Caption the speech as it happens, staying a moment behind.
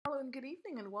and good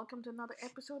evening, and welcome to another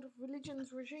episode of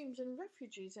Religions, Regimes, and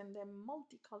Refugees and their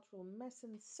multicultural mess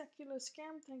and secular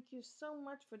scam. Thank you so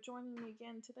much for joining me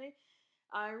again today.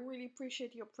 I really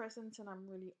appreciate your presence, and I'm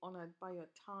really honored by your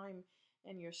time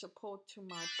and your support to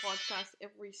my podcast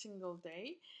every single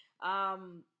day.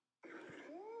 Um,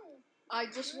 I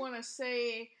just want to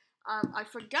say I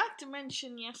forgot to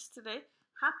mention yesterday,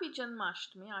 Happy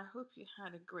Janmashtami. I hope you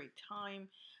had a great time,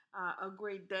 a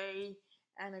great day,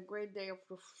 and a great day of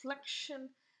reflection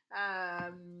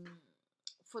um,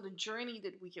 for the journey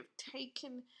that we have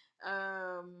taken.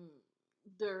 Um,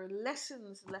 the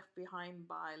lessons left behind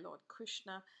by Lord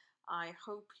Krishna. I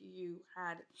hope you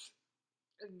had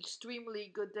an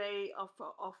extremely good day of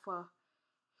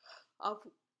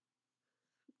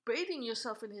bathing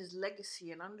yourself in his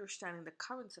legacy and understanding the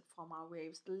currents that form our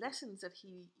waves, the lessons that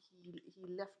he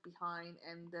left behind,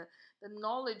 and the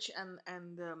knowledge and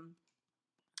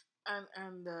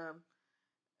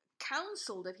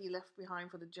counsel that he left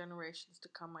behind for the generations to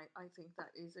come. I think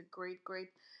that is a great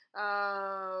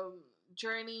um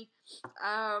journey,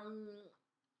 um,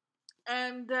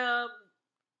 and and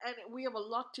we have a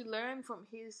lot to learn from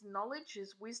his knowledge,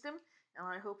 his wisdom, and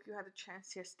I hope you had a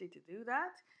chance yesterday to do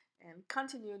that and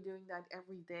continue doing that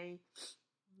every day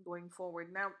going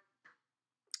forward. Now,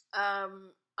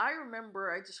 I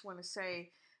remember, I just want to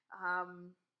say,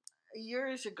 um,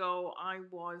 years ago, I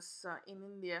was in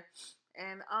India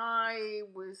and I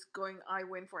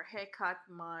went for a haircut.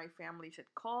 My family said,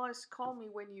 call me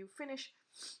when you finish.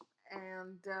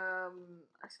 And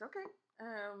I said, okay.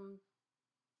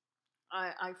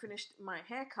 I finished my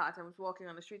haircut. I was walking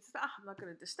on the street. I said, I'm not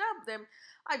going to disturb them.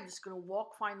 I'm just going to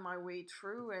find my way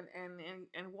through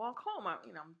and walk home.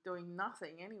 I'm doing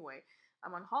nothing anyway.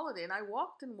 I'm on holiday. And I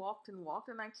walked and walked and walked.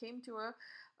 And I came to a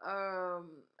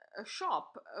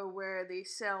shop where they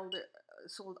sold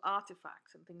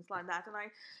artifacts and things like that. And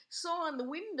I saw on the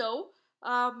window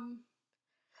a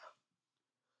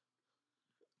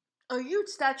huge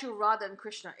statue of Radha and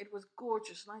Krishna. It was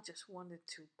gorgeous. And I just wanted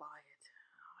to buy it.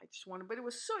 But it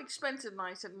was so expensive, and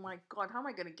I said, "My God, how am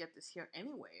I going to get this here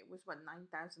anyway?" It was about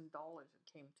 $9,000. It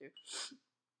came to,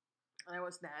 and I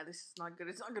was, nah, this is not good.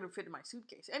 It's not going to fit in my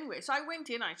suitcase anyway. So I went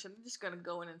in. I said, "I'm just going to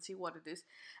go in and see what it is."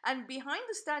 And behind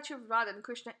the statue of Radha and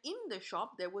Krishna in the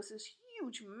shop, there was this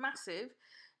huge, massive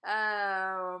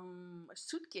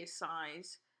suitcase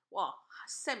size, well,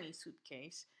 semi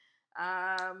suitcase,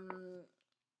 um,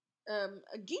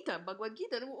 a Gita, Bhagavad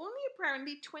Gita. There were only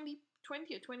apparently 20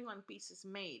 or 21 pieces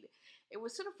made. It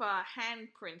was sort of a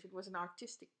hand print. It was an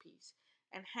artistic piece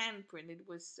and hand print. It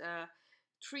was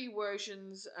three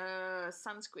versions: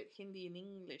 Sanskrit, Hindi, and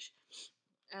English,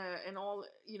 and all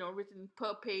written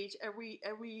per page. Every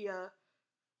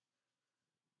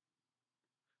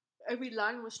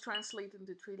line was translated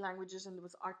into three languages, and there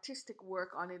was artistic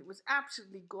work on it. It was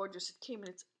absolutely gorgeous. It came in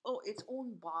its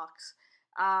own box.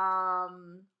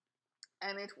 And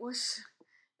it was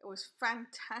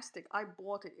fantastic. I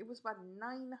bought it. It was about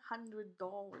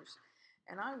 $900,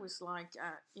 and I was like,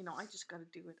 I just got to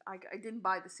do it. I didn't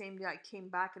buy the same day. I came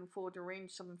back and forth,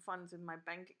 arranged some funds in my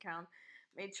bank account,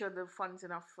 made sure the funds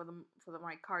enough for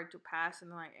my card to pass,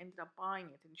 and then I ended up buying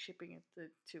it and shipping it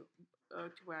to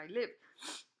where I live.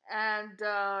 And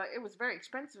it was very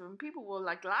expensive, and people were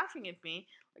like laughing at me,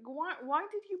 like, why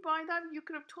did you buy that? You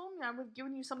could have told me. I would have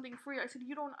given you something free. I said,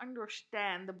 you don't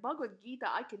understand. The Bhagavad Gita,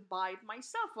 I could buy it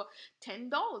myself for $10.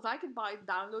 I could buy it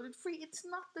downloaded free. It's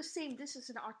not the same. This is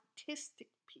an artistic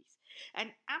piece,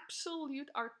 an absolute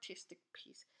artistic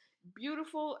piece.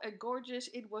 Beautiful and gorgeous.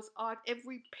 It was art.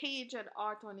 Every page had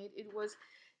art on it. It was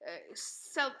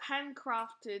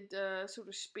handcrafted, so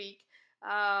to speak.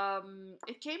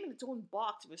 It came in its own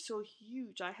box. It was so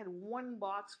huge. I had one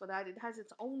box for that. It has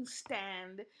its own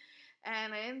stand,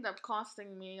 and it ended up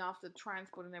costing me, after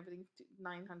transport and everything,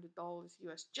 $900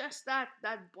 US. Just that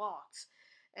box.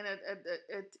 And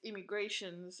at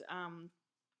immigrations,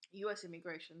 U.S.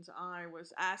 immigrations, I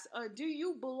was asked, "Do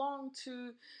you belong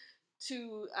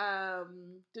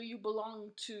do you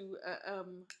belong to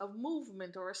a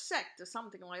movement or a sect or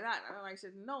something like that?" And I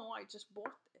said, "No, I just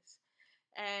bought this."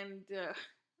 And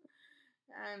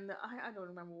I don't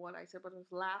remember what I said, but I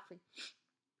was laughing.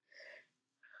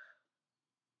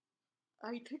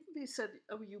 I think they said,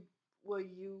 "Oh, do you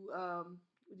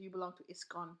belong to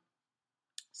ISKCON?"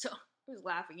 So I was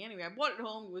laughing. Anyway, I bought it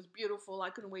home. It was beautiful. I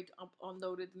couldn't wait to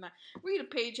unload it, and I read a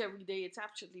page every day. It's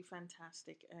absolutely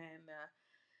fantastic. And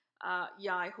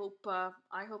yeah, I hope that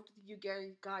you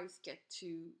guys get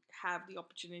to have the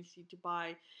opportunity to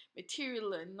buy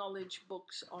material and knowledge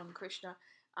books on Krishna.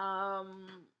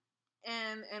 And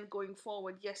going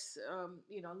forward, yes,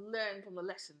 learn from the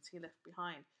lessons he left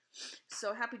behind.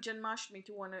 So happy Janmashtami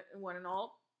to one and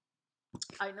all.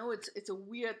 I know it's a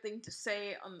weird thing to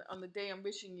say on the day I'm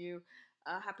wishing you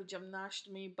happy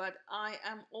Janmashtami, but I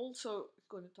am also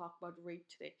going to talk about rape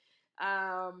today.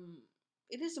 Um,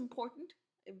 it is important,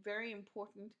 very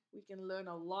important. We can learn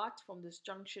a lot from this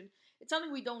junction. It's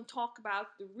something we don't talk about.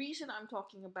 The reason I'm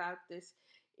talking about this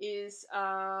is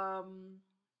the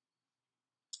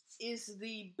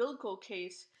Bilko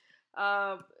case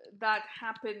uh, that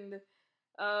happened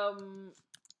um,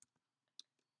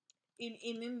 in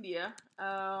India.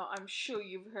 I'm sure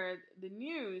you've heard the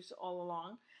news all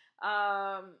along.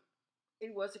 Um,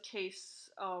 it was a case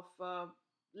of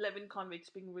 11 convicts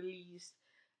being released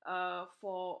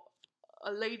for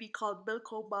a lady called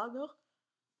Bilkis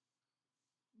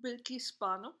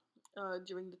Bano,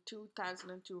 during the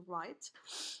 2002 riots.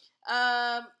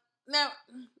 Um, Now,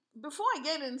 before I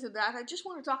get into that, I just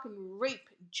want to talk in rape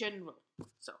general.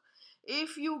 So,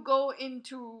 if you go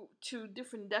into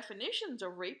different definitions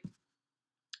of rape,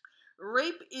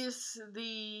 rape is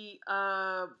the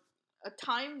a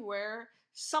time where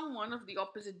someone of the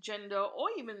opposite gender or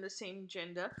even the same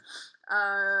gender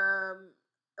um,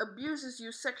 abuses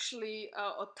you sexually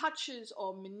or touches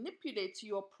or manipulates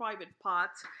your private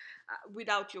parts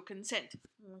without your consent.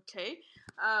 Okay.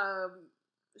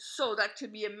 So that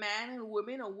could be a man and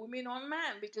woman or women on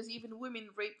man, because even women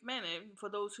rape men, and for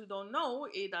those who don't know,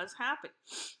 it does happen.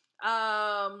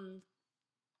 um,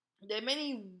 there are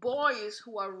many boys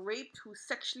who are raped, who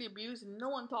sexually abused, and no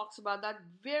one talks about that.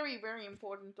 Very, very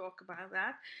important to talk about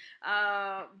that.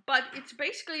 But it's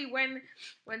basically when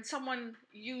someone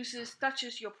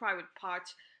touches your private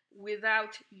parts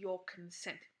without your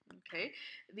consent. Okay,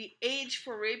 the age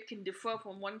for rape can differ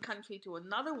from one country to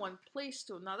another, one place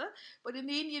to another. But in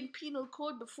the Indian Penal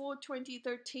Code before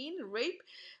 2013, rape,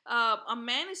 a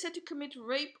man is said to commit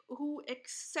rape who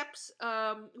accept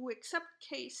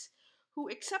case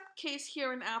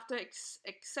hereinafter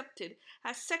accepted,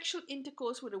 has sexual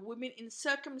intercourse with a woman in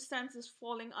circumstances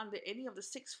falling under any of the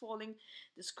six following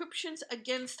descriptions: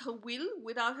 against her will,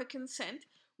 without her consent,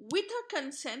 with her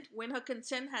consent, when her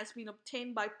consent has been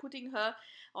obtained by putting her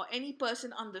or any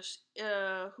person under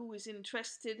who is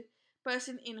interested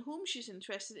person in whom she's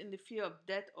interested in the fear of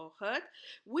death or hurt,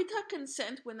 with her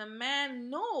consent, when a man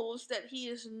knows that he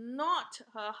is not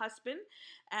her husband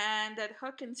and that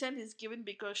her consent is given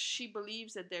because she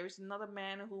believes that there is another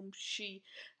man whom she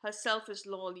herself is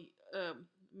lawfully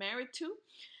married to.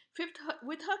 Fifth,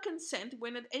 with her consent,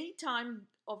 when at any time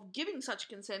of giving such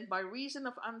consent by reason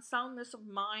of unsoundness of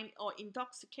mind or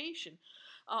intoxication,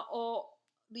 or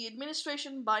the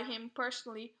administration by him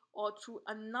personally or through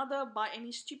another by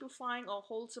any stupefying or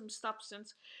wholesome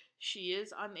substance, she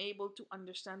is unable to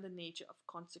understand the nature of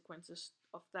consequences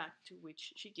of that to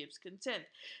which she gives consent.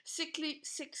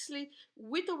 Sixthly,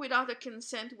 with or without her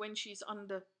consent when she's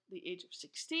under the age of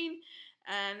 16,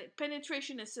 and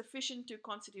penetration is sufficient to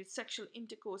constitute sexual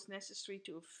intercourse necessary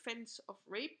to offense of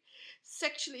rape.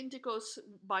 Sexual intercourse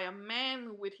by a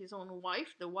man with his own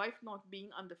wife, the wife not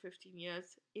being under 15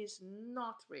 years, is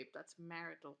not rape. That's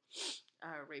marital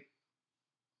rape.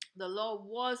 The law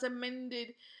was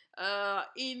amended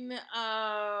in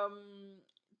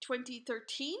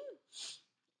 2013.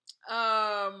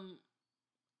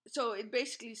 So it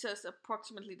basically says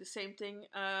approximately the same thing.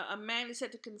 A man is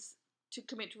said to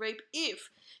commit rape if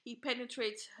he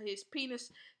penetrates his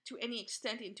penis to any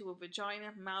extent into a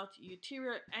vagina, mouth,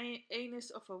 uterus, anus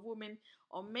of a woman,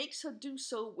 or makes her do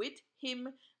so with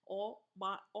him or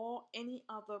any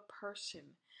other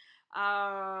person.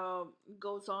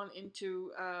 Goes on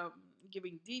into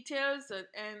giving details,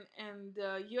 and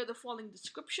here are the following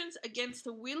descriptions: against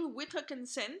her will, with her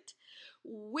consent,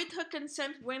 when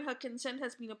her consent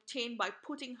has been obtained by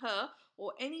putting her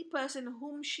or any person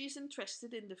whom she is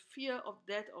interested in the fear of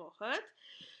death or hurt.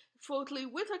 Fourthly,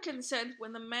 with her consent,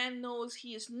 when the man knows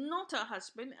he is not her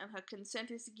husband and her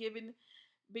consent is given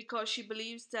because she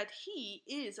believes that he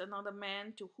is another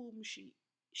man to whom she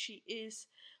is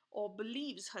or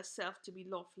believes herself to be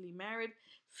lawfully married.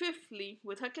 Fifthly,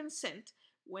 with her consent,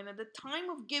 when at the time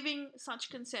of giving such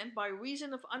consent, by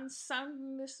reason of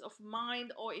unsoundness of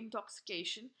mind or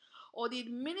intoxication, or the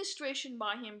administration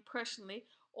by him personally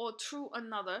or through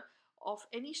another of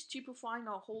any stupefying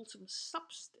or wholesome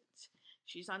substance,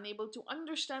 she is unable to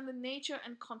understand the nature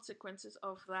and consequences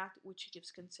of that which she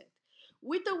gives consent.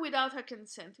 With or without her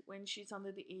consent, when she is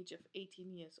under the age of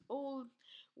 18 years old,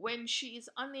 when she is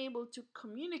unable to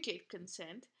communicate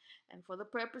consent, and for the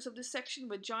purpose of this section,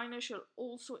 vagina shall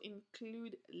also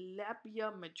include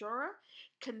labia majora.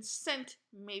 Consent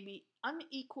may be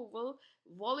unequivocal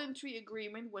voluntary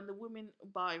agreement when the woman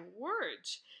by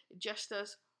words,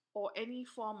 gestures, or any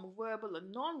form of verbal or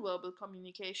non-verbal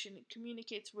communication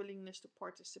communicates willingness to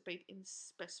participate in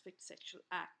specific sexual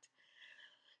act,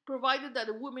 provided that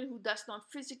a woman who does not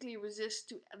physically resist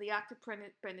to the act of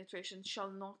penetration shall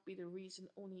not be the reason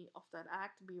only of that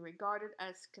act be regarded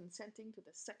as consenting to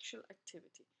the sexual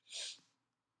activity.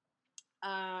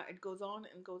 It goes on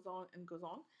and goes on and goes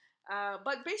on.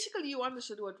 But basically, you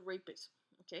understood what rape is.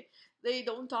 Okay, they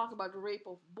don't talk about the rape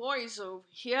of boys over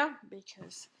here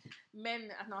because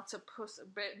men are not supposed.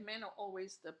 Men are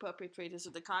always the perpetrators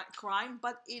of the crime,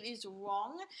 but it is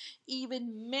wrong.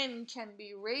 Even men can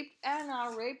be raped and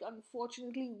are raped.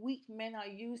 Unfortunately, weak men are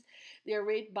used. They're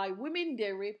raped by women.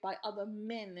 They're raped by other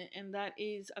men, and that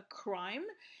is a crime.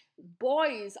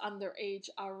 Boys underage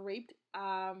are raped.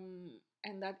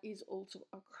 And that is also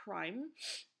a crime.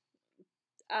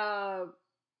 Uh,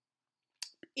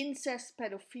 Incest,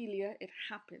 pedophilia, it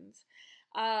happens.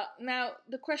 Now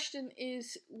the question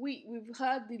is, we've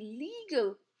heard the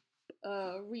legal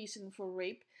reason for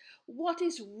rape. What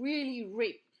is really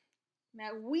rape?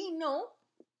 Now we know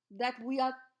that we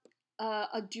are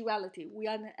a duality. We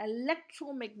are an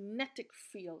electromagnetic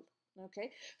field.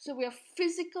 Okay, so we are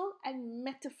physical and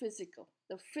metaphysical.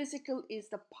 The physical is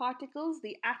the particles,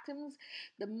 the atoms,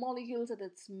 the molecules at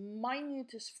its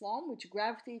minutest form, which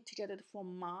gravitate together to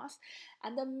form mass,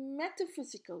 and the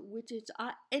metaphysical, which is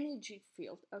our energy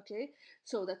field. Okay,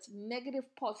 so that's negative,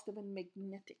 positive, and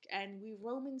magnetic, and we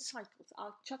roam in cycles.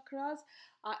 Our chakras,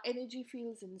 our energy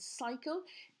fields in cycle.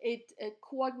 It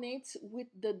coordinates with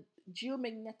the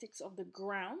geomagnetics of the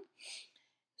ground.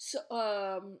 So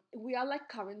we are like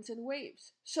currents and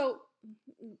waves. So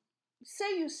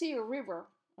say you see a river,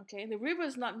 okay, and the river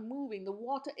is not moving, the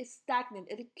water is stagnant,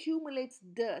 it accumulates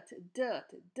dirt,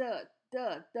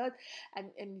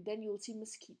 and then you'll see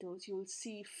mosquitoes, you'll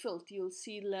see filth, you'll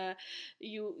see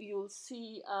you'll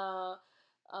see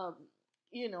um,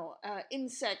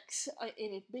 insects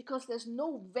in it, because there's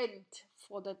no vent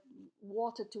for the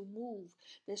water to move.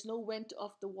 There's no vent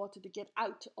of the water to get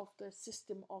out of the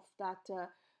system of that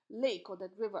lake or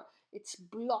that river. It's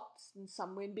blocked in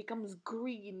some way and becomes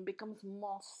green, becomes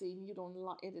mossy, and you don't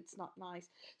like it. It's not nice.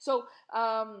 So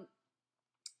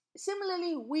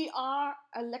similarly, we are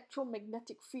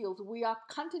electromagnetic fields. We are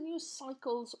continuous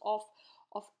cycles of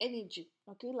energy,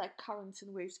 okay, like currents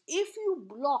and waves. If you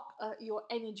block your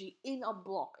energy in a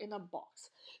block, in a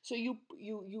box, so you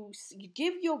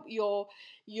give your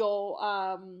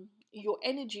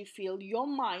energy field, your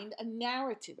mind, a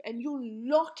narrative, and you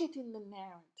lock it in the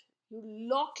narrative. You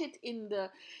lock it in the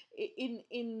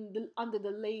under the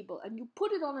label, and you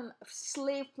put it on a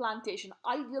slave plantation,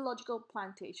 ideological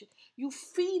plantation. You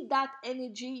feed that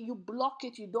energy, you block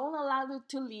it, you don't allow it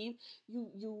to leave,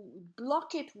 you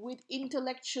block it with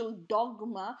intellectual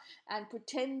dogma and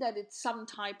pretend that it's some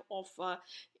type of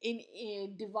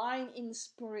in divine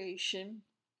inspiration,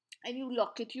 and you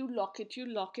lock it, you lock it, you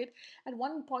lock it. At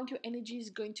one point your energy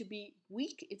is going to be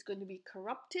weak, it's going to be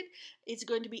corrupted, it's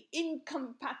going to be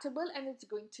incompatible, and it's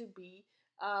going to be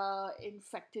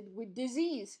infected with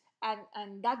disease,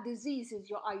 and that disease is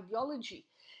your ideology.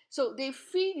 So they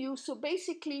feed you. So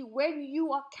basically, when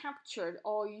you are captured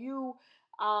or you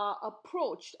are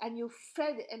approached and you're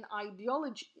fed an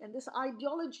ideology, and this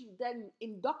ideology then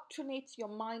indoctrinates your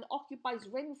mind, occupies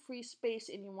rent-free space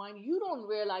in your mind, you don't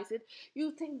realize it,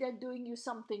 you think they're doing you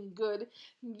something good.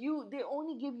 They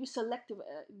only give you selective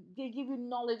they give you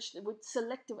knowledge with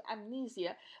selective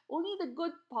amnesia, only the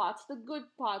good parts,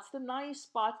 the nice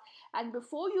parts, and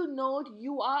before you know it,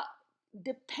 you are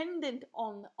dependent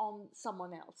on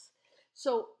someone else.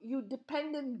 So you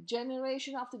dependent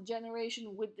generation after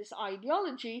generation with this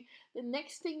ideology. The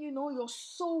next thing you know, you're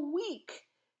so weak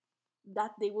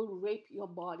that they will rape your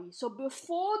body. So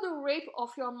before the rape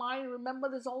of your mind, remember,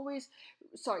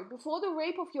 before the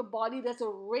rape of your body, there's a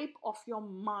rape of your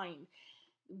mind.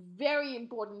 Very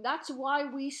important. That's why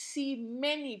we see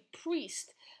many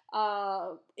priests,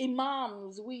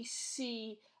 imams, we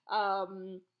see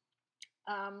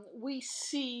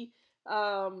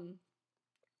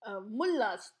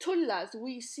mullahs, tullahs,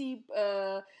 we see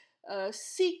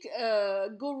Sikh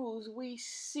gurus, we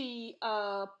see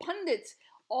pundits,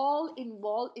 all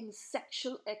involved in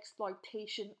sexual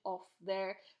exploitation of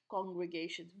their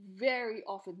congregations very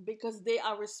often, because they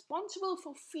are responsible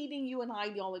for feeding you an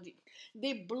ideology.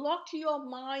 They block your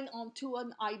mind onto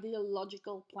an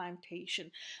ideological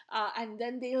plantation, and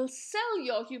then they'll sell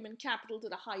your human capital to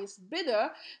the highest bidder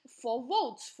for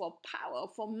votes, for power,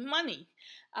 for money.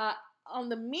 On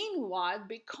the meanwhile,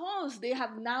 because they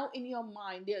have now in your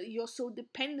mind, you're so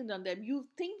dependent on them, you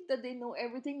think that they know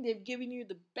everything, they've given you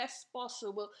the best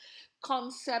possible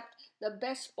concept, the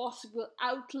best possible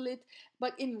outlet.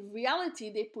 But in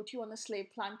reality, they put you on a slave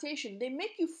plantation. They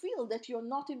make you feel that you're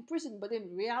not in prison, but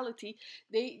in reality,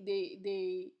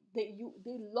 they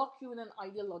lock you in an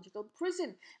ideological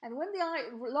prison. And when they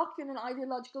lock you in an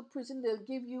ideological prison, they'll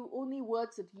give you only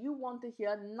words that you want to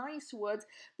hear, nice words.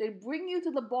 They bring you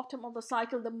to the bottom of the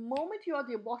cycle. The moment you're at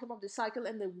the bottom of the cycle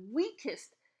and the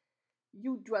weakest,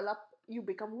 you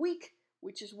become weak,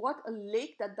 which is what a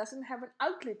lake that doesn't have an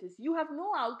outlet is. You have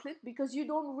no outlet because you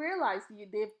don't realize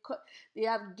they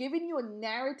have given you a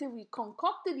narrative. We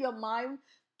concocted your mind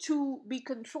to be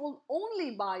controlled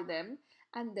only by them,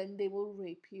 and then they will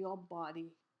rape your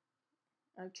body.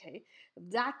 Okay,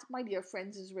 that, my dear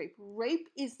friends, is rape. Rape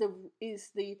is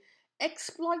the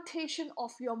exploitation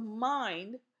of your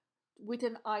mind with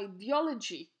an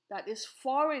ideology that is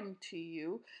foreign to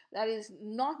you, that is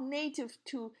not native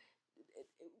to.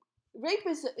 Rape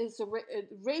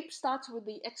starts with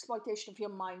the exploitation of your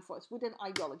mind first, with an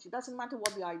ideology. Doesn't matter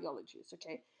what the ideology is.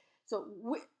 Okay, so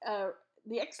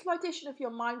the exploitation of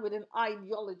your mind with an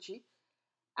ideology,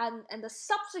 and the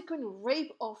subsequent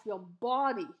rape of your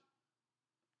body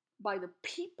by the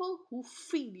people who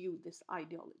feed you this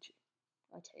ideology.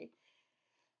 Okay,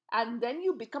 and then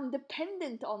you become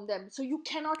dependent on them, so you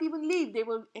cannot even leave. They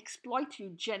will exploit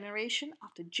you generation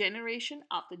after generation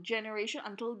after generation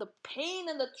until the pain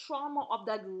and the trauma of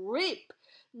that rape,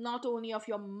 not only of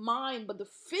your mind but the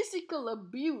physical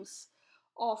abuse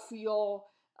of your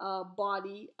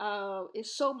body,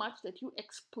 is so much that you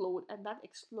explode, and that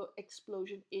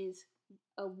explosion is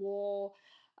a war.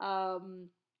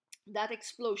 That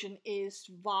explosion is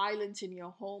violence in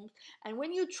your homes, and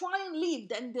when you try and leave,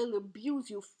 then they'll abuse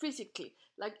you physically,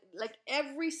 like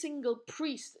every single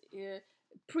priest,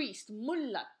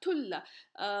 mullah, tullah,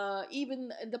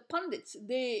 even the pundits,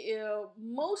 they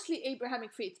mostly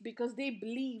Abrahamic faiths, because they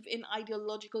believe in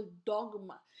ideological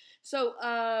dogma. So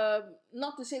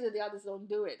not to say that the others don't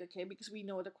do it, okay, because we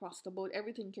know it across the board,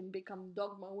 everything can become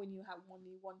dogma when you have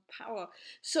only one power.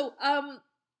 So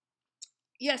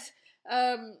yes,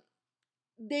 um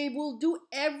they will do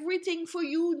everything for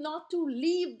you not to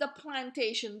leave the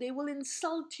plantation. They will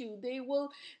insult you. They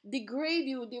will degrade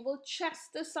you. They will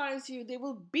chastise you. They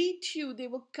will beat you. They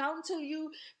will counsel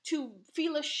you to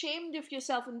feel ashamed of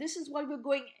yourself. And this is why we're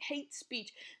going hate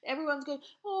speech. Everyone's going,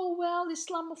 oh, well,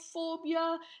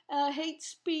 Islamophobia, hate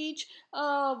speech,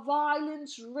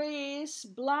 violence, race,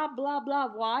 blah, blah, blah.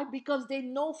 Why? Because they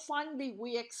know finally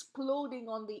we're exploding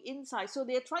on the inside. So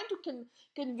they're trying to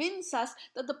convince us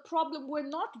that the problem,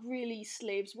 we're not really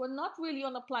slaves, we're not really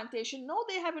on a plantation. No,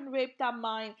 they haven't raped our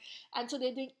mind, and so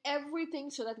they're doing everything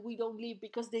so that we don't leave,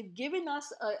 because they've given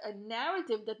us a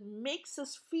narrative that makes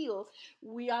us feel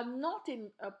we are not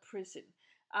in a prison.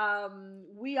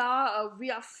 We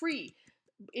are free.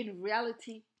 In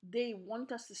reality, they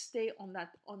want us to stay on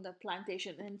that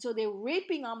plantation, and so they're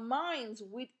raping our minds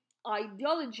with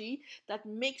ideology that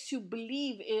makes you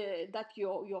believe that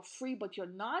you're free, but you're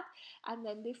not, and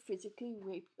then they physically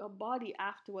rape your body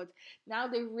afterwards. Now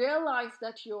they realize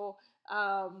that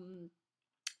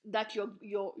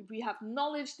we have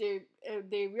knowledge.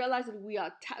 They realize that we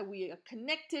are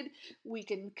connected. We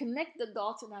can connect the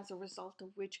dots, and as a result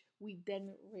of which you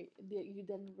then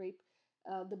rape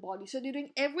the body. So they're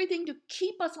doing everything to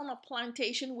keep us on a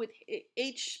plantation with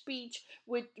hate speech,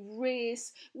 with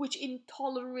race, with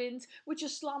intolerance, with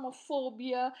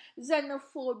Islamophobia,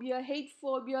 xenophobia, hate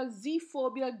phobia,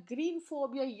 Z-phobia, green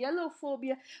phobia, yellow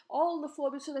phobia, all the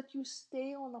phobias, so that you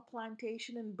stay on a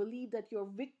plantation and believe that you're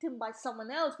victim by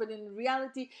someone else, but in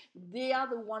reality, they are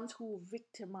the ones who are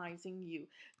victimizing you.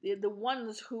 They're the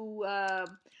ones who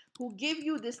give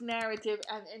you this narrative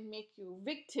and make you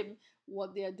victim.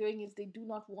 What they are doing is they do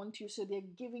not want you, so they're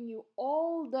giving you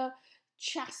all the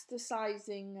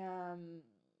chastising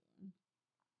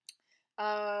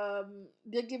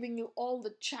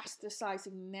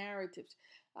narratives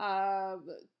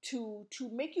to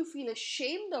make you feel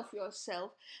ashamed of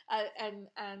yourself, and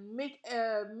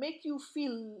make you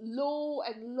feel low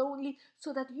and lonely,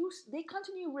 so that they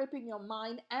continue raping your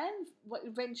mind and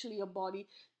eventually your body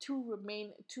to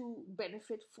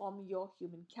benefit from your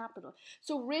human capital.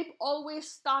 So rape always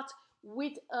starts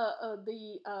with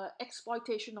the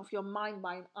exploitation of your mind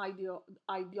by an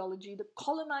ideology, the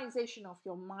colonization of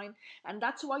your mind. And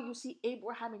that's why you see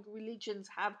Abrahamic religions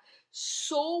have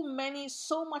so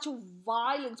much of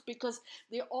violence, because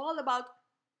they're all about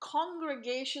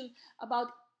congregation,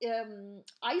 about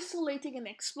isolating and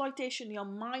exploitation your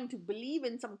mind to believe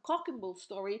in some cock and bull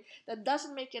story that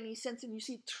doesn't make any sense. And you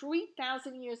see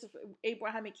 3,000 years of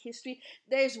Abrahamic history,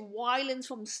 there's violence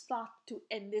from start to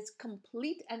end. There's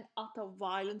complete and utter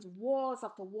violence, wars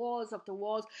after wars after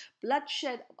wars,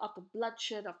 bloodshed after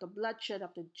bloodshed after bloodshed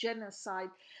after genocide,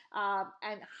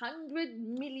 and 100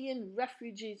 million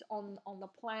refugees on the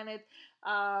planet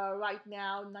right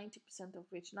now, 90% of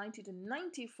which, 90 to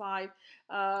 95,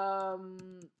 um,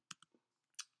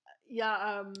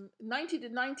 90 to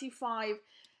 95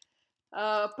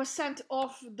 percent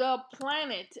of the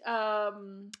planet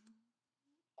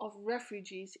of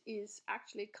refugees is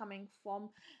actually coming from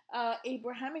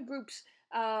Abrahamic groups.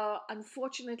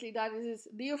 Unfortunately, that is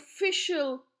the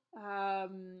official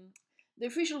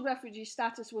refugee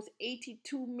status was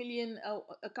 82 million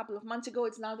a couple of months ago.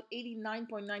 It's now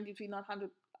 89.93, not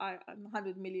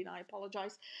 100 million. I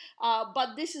apologize.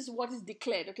 But this is what is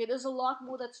declared. Okay, there's a lot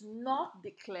more that's not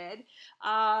declared.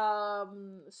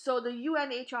 So the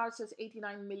UNHR says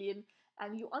 89 million.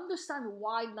 And you understand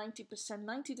why 90%,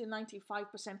 90 to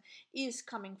 95% is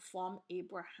coming from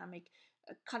Abrahamic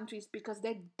countries, because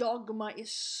their dogma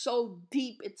is so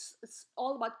deep. It's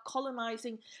all about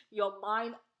colonizing your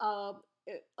mind,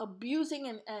 abusing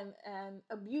and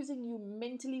abusing you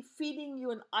mentally, feeding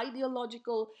you an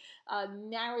ideological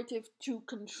narrative to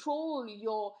control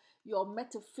your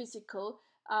metaphysical,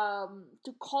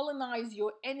 to colonize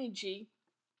your energy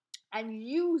and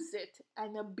use it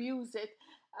and abuse it,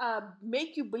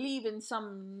 make you believe in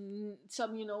some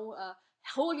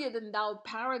holier than thou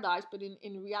paradise, but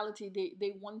in reality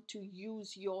they want to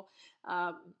use your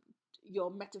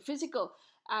metaphysical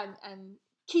and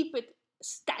keep it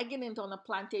stagnant on a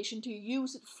plantation to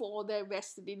use it for their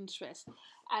vested interest,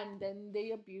 and then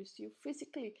they abuse you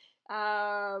physically.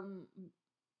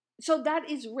 So that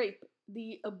is rape,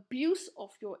 the abuse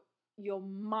of your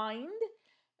mind,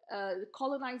 the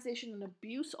colonization and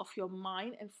abuse of your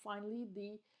mind, and finally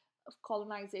the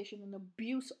colonization and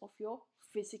abuse of your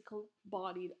physical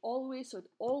body. So it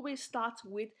always starts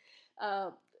with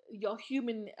your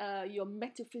human, your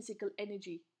metaphysical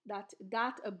energy.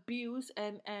 That abuse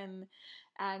and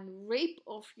rape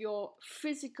of your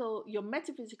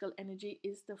metaphysical energy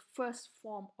is the first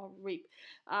form of rape,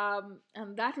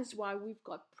 and that is why we've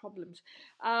got problems.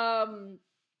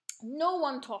 No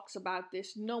one talks about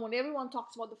this. Everyone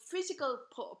talks about the physical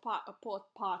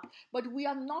part, but we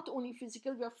are not only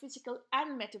physical, we are physical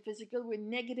and metaphysical. We're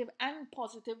negative and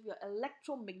positive. We're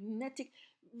electromagnetic.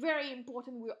 Very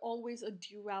important. We're always a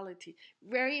duality.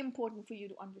 Very important for you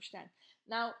to understand.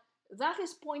 Now, that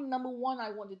is point number one I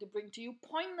wanted to bring to you.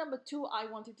 Point number two I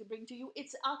wanted to bring to you,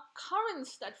 it's our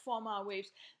currents that form our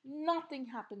waves. Nothing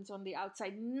happens on the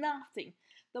outside. Nothing.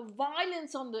 The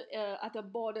violence on the at the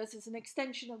borders is an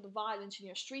extension of the violence in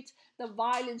your streets. The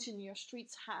violence in your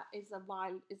streets is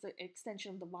an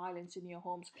extension of the violence in your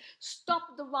homes.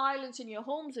 Stop the violence in your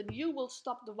homes, and you will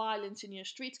stop the violence in your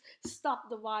streets. Stop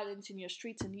the violence in your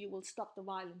streets, and you will stop the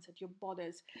violence at your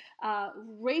borders.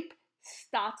 Rape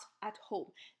starts at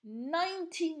home.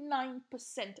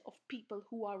 99% of people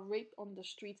who are raped on the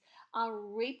streets are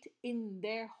raped in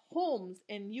their homes,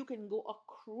 and you can go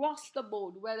across the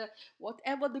board,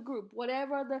 whatever the group,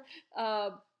 whatever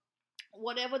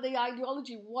the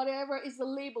ideology, whatever is the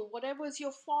label, whatever is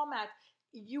your format,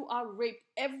 you are raped.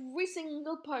 Every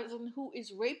single person who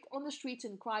is raped on the streets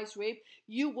and cries rape,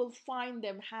 you will find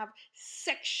them have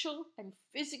sexual and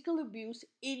physical abuse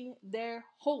in their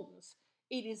homes.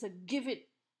 It is a given,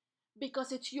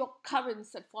 because it's your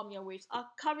currents that form your waves. Our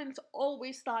currents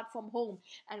always start from home,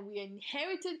 and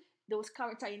those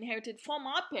currents are inherited from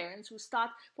our parents, who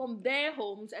start from their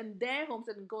homes, and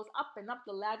it goes up and up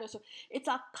the ladder. So it's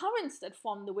our currents that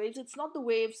form the waves. It's not the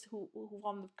waves who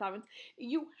form the currents.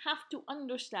 You have to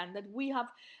understand that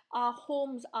our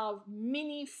homes are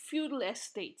mini feudal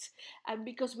estates, and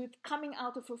because we're coming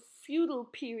out of a feudal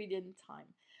period in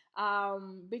time,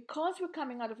 because we're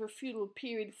coming out of a feudal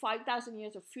period, 5,000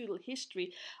 years of feudal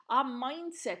history, our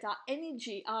mindset, our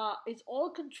energy, is all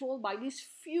controlled by these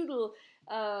feudal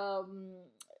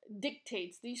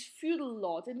dictates, these feudal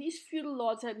laws, and these feudal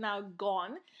laws have now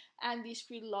gone, and these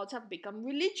feudal laws have become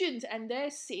religions, and their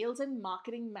sales and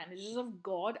marketing managers of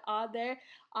God are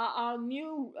our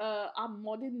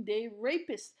modern day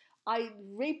rapists,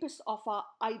 rapists of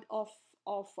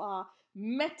our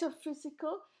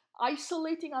metaphysical,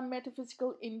 isolating our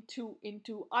metaphysical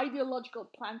into ideological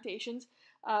plantations,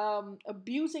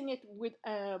 abusing it with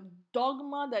a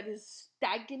dogma that is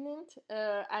stagnant,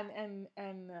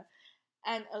 and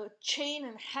and a chain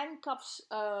and handcuffs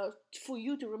for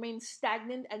you to remain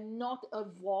stagnant and not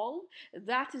evolve.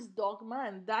 That is dogma,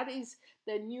 and that is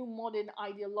the new modern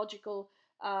ideological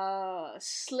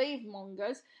slave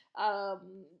mongers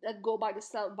that go by the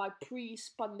style by priests,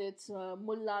 pundits,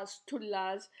 mullahs,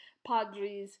 tullahs,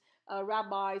 padris,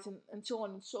 rabbis, and so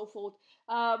on and so forth.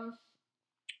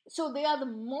 So they are the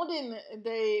modern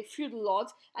the feudal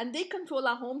lords, and they control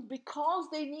our homes because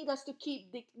they need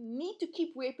to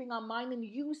keep raping our mind and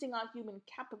using our human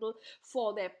capital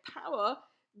for their power.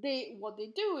 What they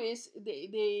do is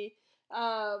they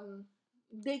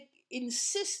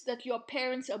insist that your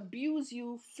parents abuse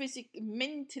you physically,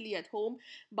 mentally at home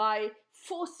by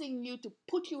forcing you to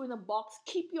put you in a box,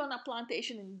 keep you on a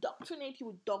plantation, indoctrinate you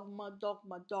with dogma,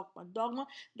 dogma, dogma, dogma.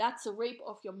 That's a rape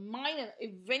of your mind, and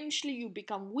eventually you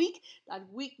become weak. That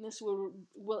weakness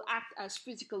will act as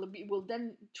physical abuse, will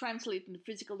then translate into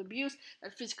physical abuse.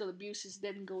 That physical abuse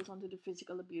then goes on to the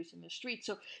physical abuse in the street.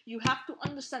 So you have to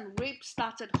understand rape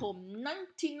starts at home.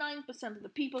 99% of the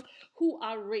people who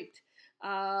are raped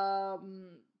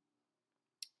um,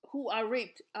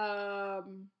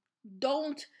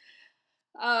 don't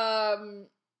um,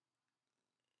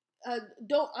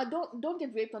 don't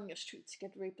get raped on your streets.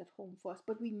 Get raped at home first.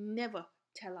 But we never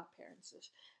tell our parents this.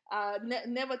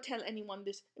 Never tell anyone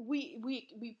this. We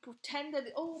pretend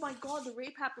that, oh my God, the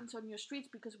rape happens on your streets,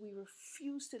 because we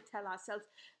refuse to tell ourselves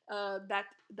that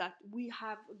we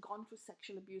have gone through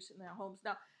sexual abuse in our homes.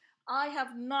 Now, I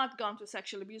have not gone through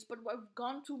sexual abuse, but I've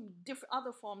gone through different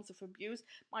other forms of abuse.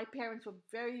 My parents were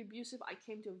very abusive. I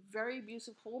came to a very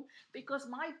abusive home because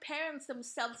my parents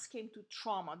themselves came to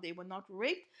trauma. They were not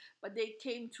raped, but they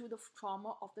came through the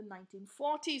trauma of the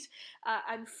 1940s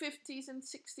and 50s and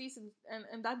 60s,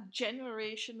 and that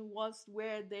generation was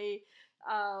where they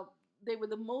were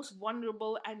the most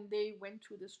vulnerable, and they went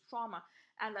through this trauma.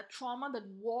 And the trauma, that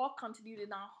war continued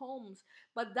in our homes,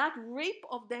 but that rape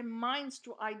of their minds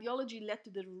through ideology led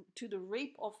to the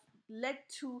rape of led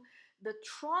to the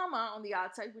trauma on the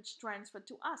outside, which transferred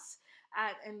to us,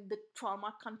 and the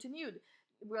trauma continued.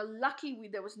 We're lucky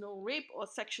there was no rape or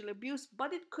sexual abuse,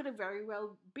 but it could have very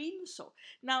well been so.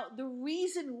 Now, the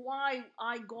reason why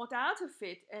I got out of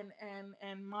it,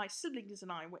 and my siblings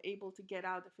and I were able to get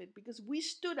out of it, because we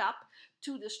stood up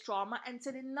to this trauma and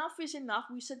said enough is enough.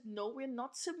 We said no, we're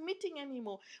not submitting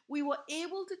anymore. We were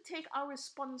able to take our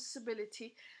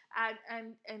responsibility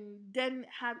and then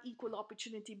have equal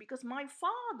opportunity, because my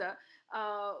father,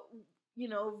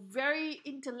 very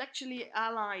intellectually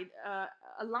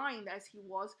aligned as he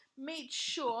was, made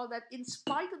sure that in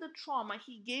spite of the trauma,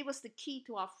 he gave us the key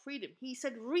to our freedom. He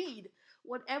said, read.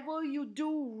 Whatever you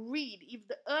do, read. If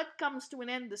the earth comes to an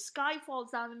end, the sky falls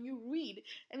down, and you read.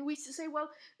 And we used to say, well,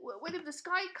 what if the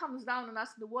sky comes down on us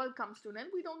and the world comes to an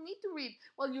end? We don't need to read.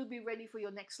 Well, you'll be ready for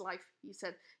your next life, he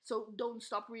said. So don't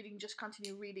stop reading, just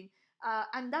continue reading.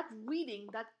 And that reading,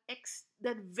 that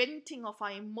venting of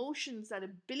our emotions, that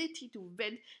ability to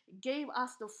vent, gave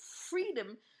us the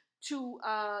freedom to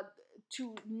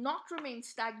not remain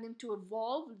stagnant, to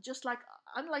evolve, just like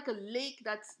unlike a lake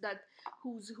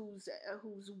whose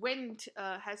vent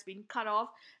has been cut off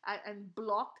and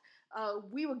blocked.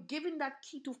 We were given that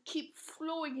key to keep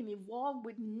flowing and evolve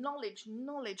with knowledge,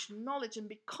 and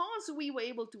because we were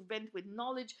able to vent with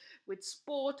knowledge, with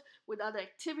sport, with other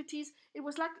activities, it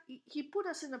was like he put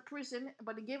us in a prison,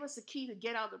 but he gave us the key to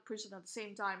get out of prison at the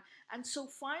same time. And so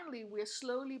finally, we're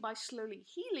slowly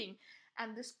healing.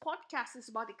 And this podcast is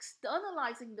about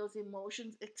externalizing those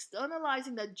emotions,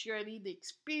 externalizing that journey, the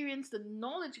experience, the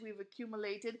knowledge we've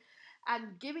accumulated,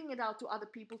 and giving it out to other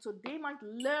people so they might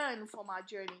learn from our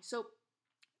journey. So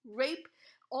rape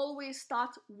always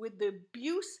starts with the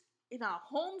abuse in our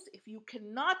homes. If you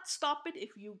cannot stop it,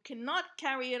 if you cannot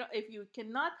carry it, if you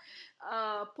cannot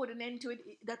put an end to it,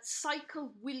 that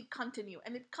cycle will continue,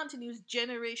 and it continues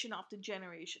generation after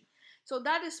generation. So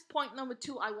that is point number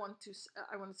 2 I want to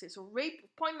say. So rape,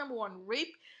 point number 1,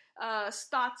 rape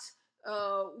starts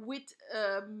with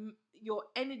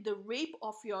the rape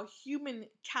of your human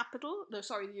capital, the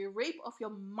rape of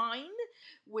your mind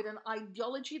with an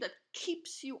ideology that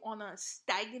keeps you on a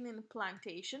stagnant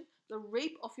plantation, the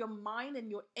rape of your mind and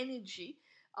your energy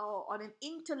on an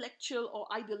intellectual or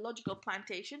ideological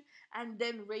plantation, and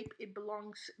then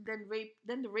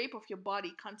then the rape of your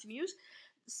body continues.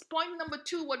 Point number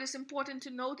 2, what is important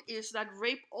to note is that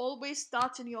rape always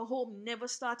starts in your home, never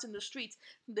starts in the streets.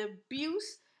 The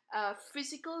abuse,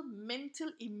 physical, mental,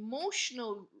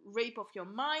 emotional rape of your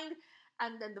mind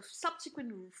and then the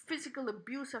subsequent physical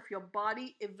abuse of your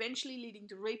body, eventually leading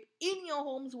to rape in your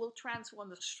homes, will transfer on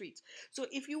the streets. So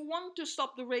if you want to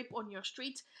stop the rape on your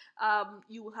streets,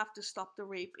 you will have to stop the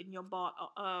rape in your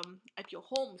at your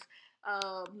homes.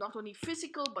 Not only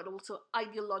physical but also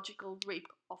ideological rape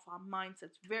of our minds.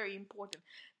 That's very important.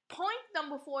 Point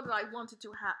number 4 that I wanted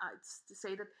to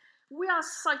say that we are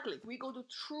cyclic. We go to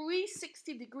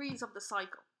 360 degrees of the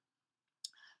cycle.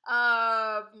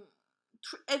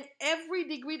 And every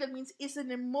degree, that means is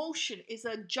an emotion, is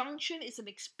a junction, is an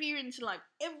experience in life.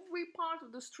 Every part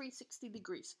of those 360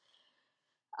 degrees.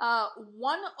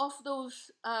 One of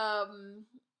those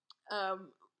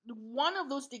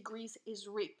degrees is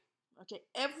rape. Okay,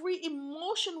 every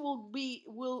emotion will be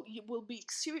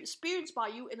experienced by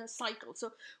you in a cycle.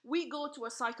 So we go to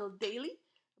a cycle daily,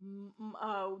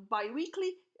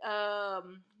 bi-weekly,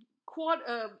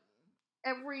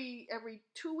 every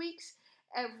 2 weeks,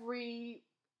 every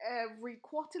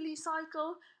quarterly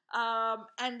cycle,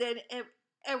 and then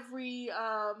every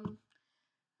and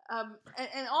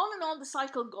on and on the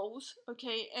cycle goes.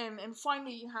 Okay, and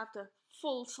finally you have the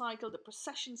full cycle, the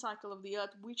precession cycle of the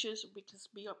earth, which is because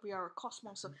we are a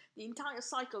cosmos. So the entire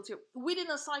cycle, so within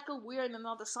a cycle we're in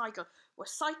another cycle. We're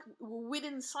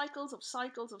within cycles of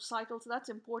cycles of cycles. That's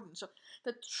important. So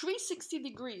the 360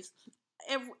 degrees,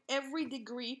 every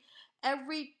degree,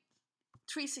 every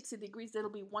 360 degrees, there'll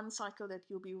be one cycle that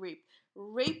you'll be raped.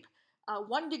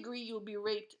 1 degree you'll be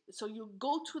raped, so you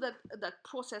go through that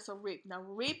process of rape. Now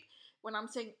rape, when I'm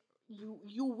saying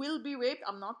you will be raped,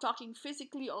 I'm not talking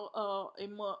physically or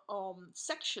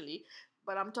sexually,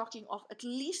 but I'm talking of at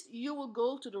least you will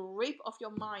go to the rape of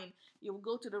your mind. You will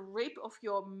go to the rape of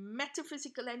your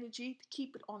metaphysical energy to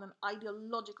keep it on an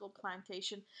ideological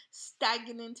plantation,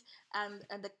 stagnant, and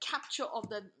the capture of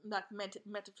that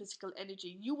metaphysical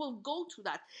energy. You will go to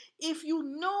that. If you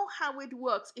know how it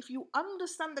works, if you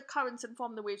understand the currents and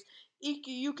form the waves,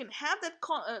 you can have that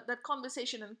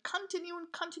conversation and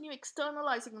continue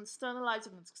externalizing and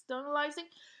externalizing and externalizing.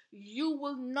 You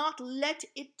will not let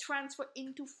it transfer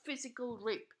into physical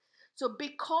rape. So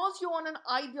because you're on an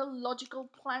ideological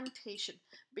plantation,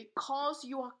 because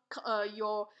you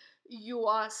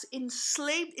are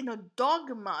enslaved in a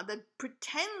dogma that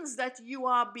pretends that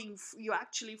you're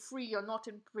actually free, you're not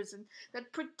in prison,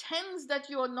 that pretends that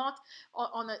you're not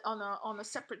on a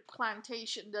separate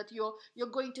plantation, that you're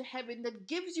going to heaven, that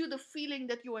gives you the feeling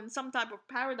that you're in some type of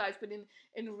paradise, but in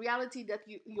reality that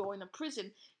you're in a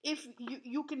prison. If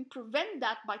you can prevent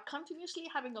that by continuously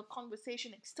having a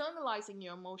conversation, externalizing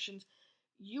your emotions,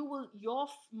 your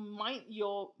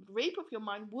rape of your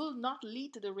mind will not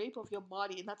lead to the rape of your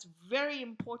body, and that's very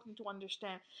important to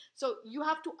understand. So you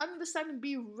have to understand and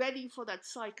be ready for that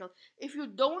cycle. If you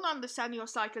don't understand your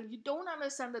cycle, you don't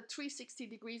understand the 360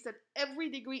 degrees, that every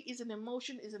degree is an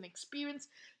emotion, is an experience.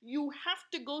 You have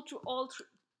to go through all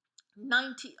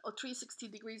 90 or 360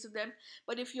 degrees of them.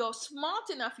 But if you're smart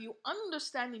enough, you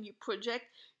understand and you project,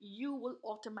 you will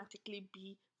automatically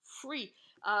be free,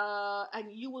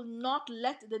 and you will not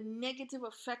let the negative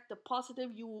affect the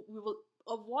positive. You will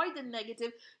avoid the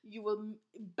negative. You will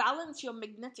balance your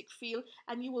magnetic field,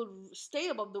 and you will stay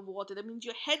above the water. That means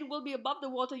your head will be above the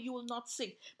water. You will not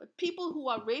sink. But people who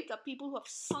are raped are people who have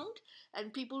sunk,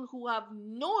 and people who have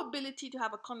no ability to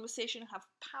have a conversation, have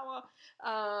power,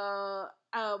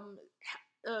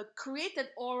 create an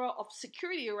aura of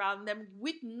security around them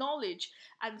with knowledge,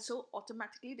 and so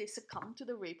automatically they succumb to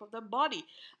the rape of their body.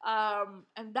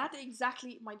 And that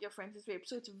exactly, my dear friends, is rape.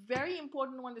 So it's very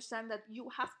important to understand that you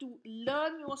have to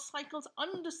learn your cycles,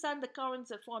 understand the currents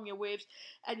that form your waves,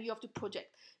 and you have to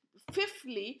project.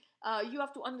 Fifthly, you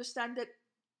have to understand that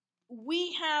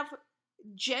we have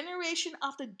generation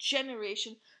after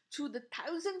generation, through the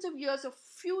thousands of years of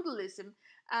feudalism,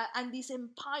 and these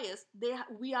empires,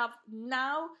 we have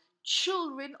now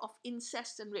children of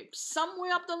incest and rape.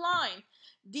 Somewhere up the line,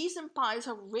 these empires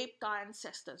have raped our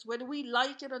ancestors. Whether we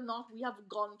like it or not, we have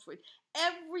gone through it.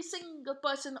 Every single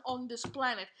person on this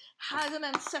planet has an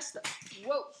ancestor.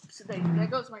 Whoa, there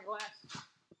goes my glass.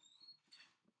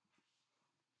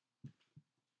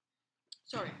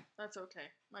 Sorry, that's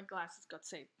okay. My glasses got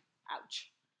saved.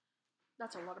 Ouch.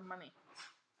 That's a lot of money.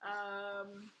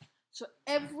 So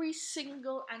every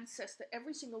single ancestor,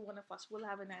 every single one of us will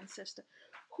have an ancestor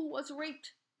who was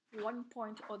raped one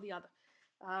point or the other.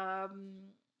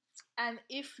 And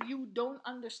if you don't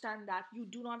understand that, you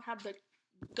do not have the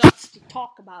guts to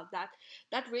talk about that,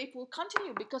 that rape will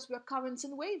continue, because we're currents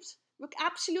and waves. We're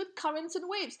absolute currents and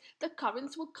waves. The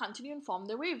currents will continue and form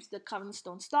the waves. The currents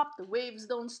don't stop. The waves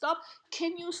don't stop.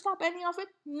 Can you stop any of it?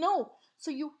 No.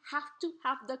 So you have to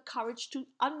have the courage to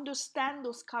understand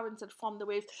those currents that form the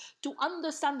waves, to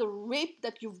understand the rape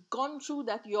that you've gone through,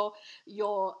 that your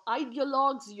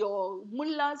ideologues, your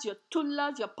mullahs, your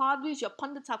tullahs, your padris, your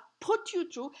pundits have put you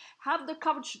through. Have the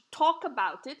courage to talk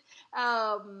about it.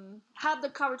 Have the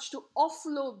courage to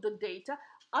offload the data.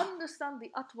 Understand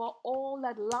the atwa, all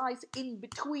that lies in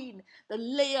between the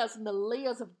layers and the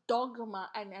layers of dogma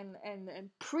and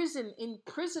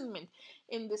imprisonment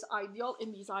in these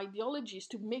ideologies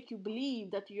to make you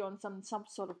believe that you're on some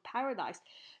sort of paradise.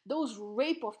 Those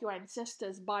rape of your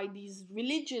ancestors by these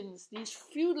religions, these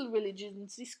feudal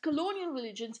religions, these colonial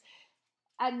religions,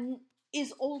 and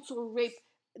is also rape.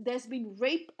 There's been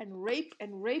rape and rape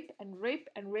and rape and rape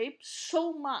and rape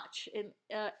so much in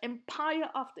empire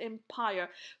after empire,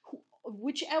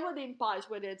 whichever the empires,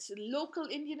 whether it's local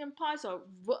Indian empires or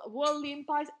worldly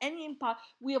empires, any empire,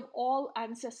 we have all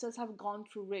ancestors have gone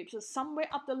through rape. So somewhere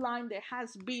up the line there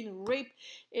has been rape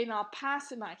in our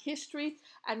past, in our history,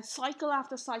 and cycle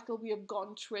after cycle we have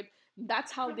gone through it.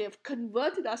 That's how they've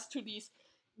converted us to these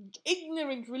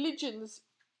ignorant religions,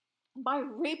 by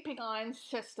raping our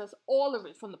ancestors, all of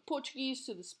it, from the Portuguese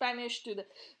to the Spanish to the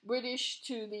British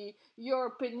to the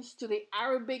Europeans to the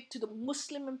Arabic to the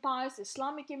Muslim empires,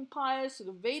 Islamic empires to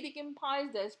the Vedic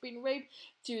empires. There's been rape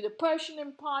to the Persian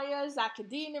empires,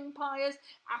 Akkadian empires,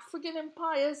 African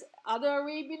empires, other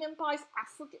Arabian empires,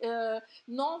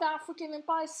 North African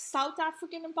empires, South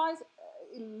African empires,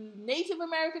 Native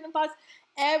American empires.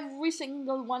 Every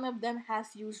single one of them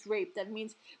has used rape. That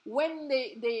means when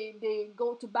they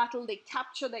go to battle, they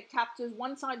capture their captives.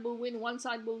 One side will win, one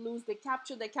side will lose. They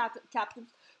capture their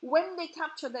captives. When they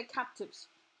capture their captives,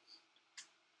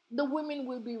 the women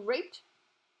will be raped.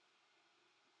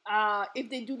 If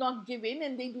they do not give in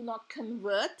and they do not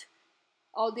convert,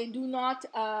 or they do not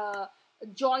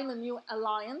join a new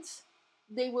alliance,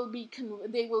 they will be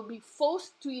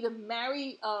forced to either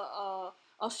marry a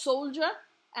soldier,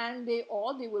 and they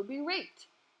will be raped,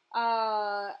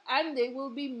 and they will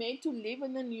be made to live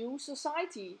in a new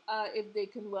society if they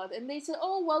convert. And they say,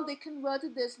 oh well, they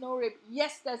converted, there's no rape.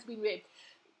 Yes, there's been rape.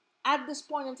 At this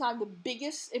point in time, the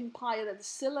biggest empire that is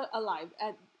still alive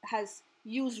and has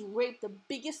used rape, the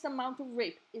biggest amount of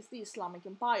rape, is the Islamic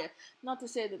empire. Not to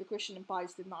say that the Christian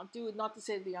empires did not do it, not to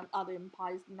say the other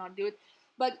empires did not do it,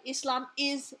 but Islam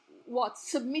is what?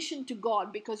 Submission to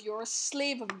God, because you're a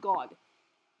slave of God.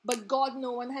 But God,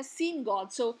 no one has seen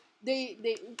God. So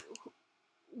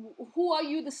who are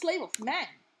you the slave of? Man.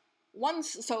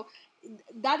 So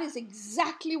that is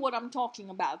exactly what I'm talking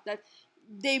about. That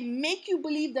they make you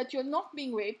believe that you're not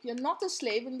being raped, you're not a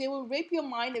slave, and they will rape your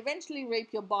mind, eventually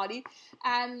rape your body,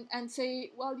 and say,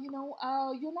 well,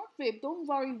 you're not raped. Don't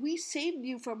worry, we saved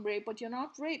you from rape, but you're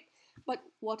not raped. But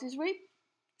what is rape?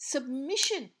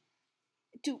 Submission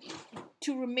to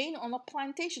remain on a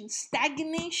plantation,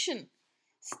 stagnation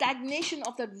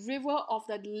of that river, of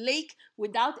that lake,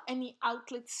 without any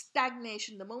outlet.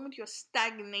 Stagnation. The moment you're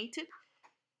stagnated,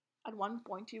 at one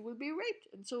point you will be raped.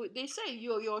 And so they say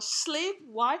you're a slave.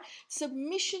 Why?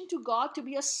 Submission to God, to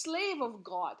be a slave of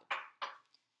God.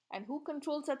 And who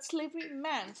controls that slavery?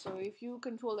 Man. So if you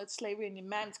control that slavery and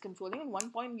man's controlling, at one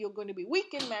point you're going to be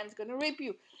weak and man's going to rape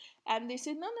you. And they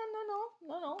say, no.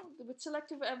 With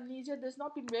selective amnesia, there's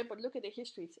not been rape, but look at the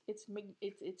history.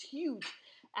 It's huge.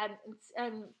 And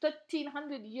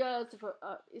 1,300 years of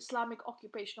Islamic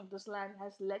occupation of this land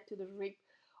has led to the rape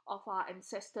of our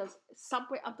ancestors.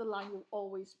 Somewhere up the line,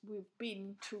 we've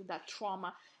been through that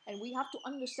trauma, and we have to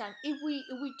understand, if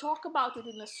we talk about it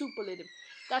in a superlative,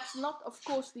 that's not, of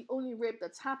course, the only rape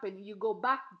that's happened. You go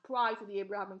back prior to the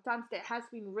Abrahamic times, there has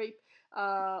been rape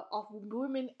of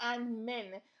women and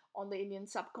men on the Indian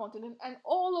subcontinent and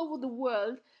all over the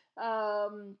world,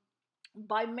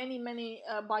 by many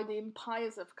by the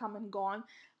empires that have come and gone.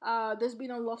 There's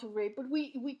been a lot of rape, but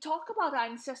we talk about our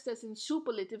ancestors in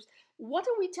superlatives. What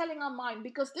are we telling our mind?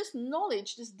 Because this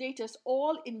knowledge, this data, is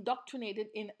all indoctrinated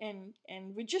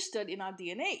and registered in our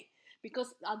DNA,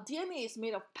 because our DNA is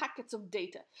made of packets of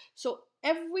data. So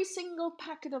every single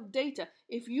packet of data,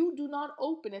 if you do not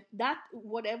open it, that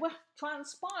whatever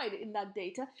transpired in that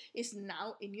data is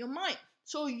now in your mind.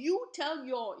 So you tell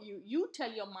your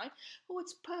mind, oh,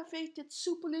 it's perfect, it's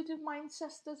superlative, my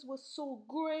ancestors were so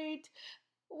great.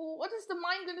 What is the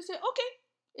mind going to say? Okay,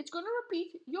 it's going to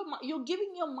repeat. You're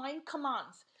giving your mind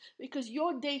commands, because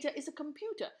your data is a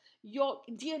computer. Your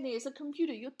DNA is a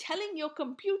computer. You're telling your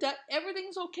computer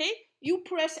everything's okay. You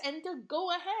press enter, go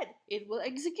ahead. It will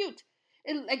execute.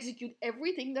 It'll execute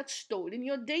everything that's stored in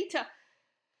your data.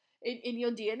 in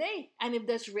your DNA. And if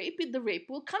there's rape, the rape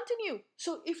will continue.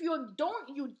 So if you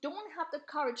don't have the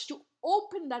courage to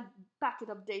open that packet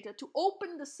of data, to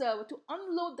open the server, to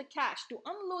unload the cache, to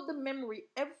unload the memory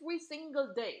every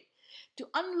single day, to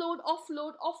unload,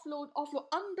 offload, offload, offload,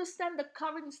 understand the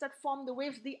currents that form the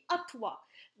waves, the atwa.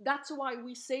 That's why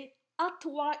we say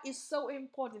atwa is so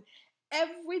important.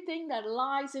 Everything that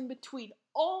lies in between,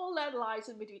 all that lies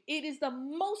in between, it is the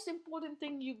most important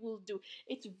thing you will do.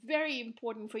 It's very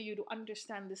important for you to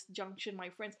understand this junction, my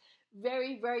friends.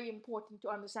 Very, very important to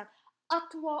understand.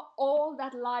 Atwa, all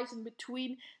that lies in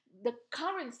between, the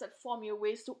currents that form your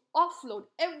waves, to offload.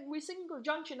 Every single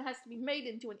junction has to be made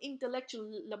into an intellectual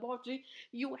laboratory.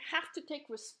 You have to take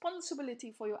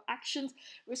responsibility for your actions,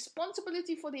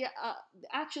 responsibility for the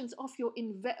actions of your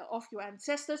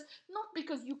ancestors, not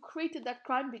because you created that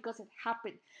crime, because it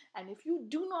happened. And if you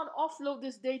do not offload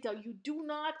this data, you do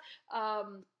not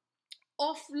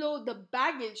offload the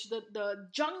baggage, the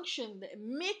junction,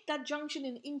 make that junction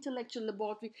in intellectual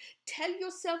laboratory. Tell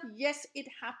yourself, yes, it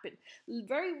happened.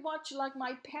 Very much like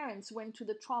my parents went through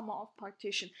the trauma of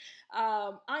partition.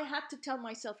 I had to tell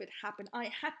myself it happened. I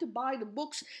had to buy the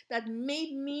books that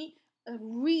made me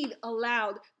read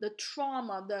aloud the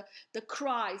trauma, the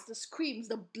cries, the screams,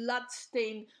 the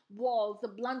blood-stained walls, the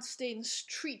blood-stained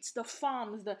streets, the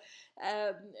farms, the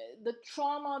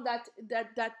trauma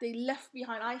that they left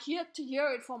behind. I had to hear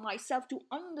it for myself, to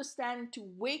understand, to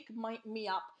wake me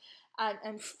up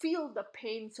and feel the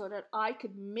pain, so that I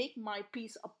could make my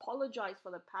peace, apologize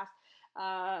for the past,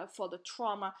 for the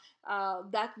trauma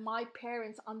that my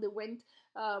parents underwent,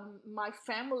 my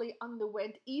family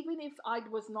underwent, even if I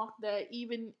was not there,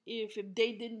 even if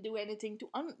they didn't do anything,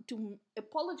 to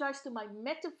apologize to my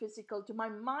metaphysical, to my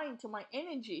mind, to my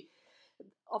energy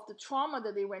of the trauma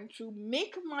that they went through,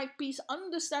 make my peace,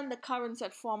 understand the currents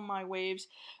that form my waves,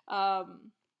 and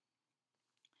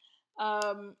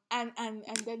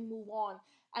then move on.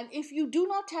 And if you do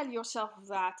not tell yourself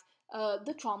that,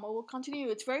 the trauma will continue.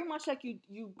 It's very much like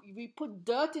we put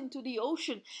dirt into the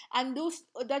ocean, and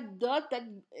that dirt, that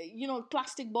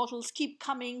plastic bottles keep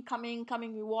coming,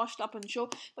 we washed up on shore.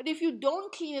 But if you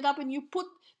don't clean it up and you put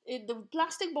it, the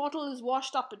plastic bottle is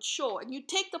washed up at shore, and you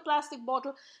take the plastic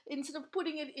bottle, instead of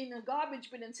putting it in a garbage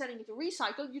bin and sending it to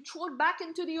recycle, you throw it back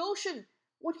into the ocean.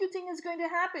 What do you think is going to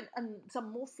happen? And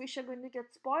some more fish are going to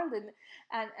get spoiled,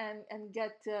 and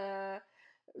get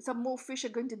some more fish are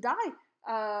going to die,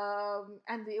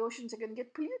 and the oceans are going to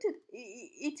get polluted.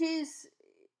 It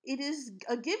is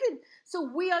a given. So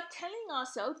we are telling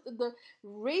ourselves that the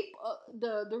rape,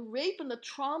 the rape and the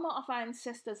trauma of our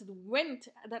ancestors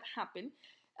that happened.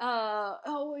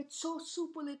 Oh, it's so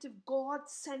superlative. God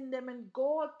sent them, and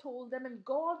God told them, and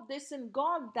God this, and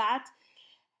God that.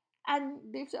 And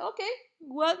they say, okay,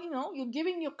 well, you're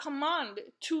giving your command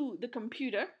to the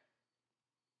computer,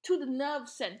 to the nerve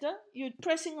center, you're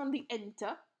pressing on the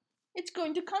enter, it's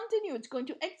going to continue, it's going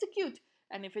to execute.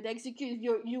 And if it executes,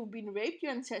 you've been raped,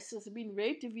 your ancestors have been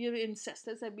raped, if your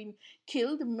ancestors have been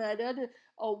killed, murdered,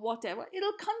 or whatever,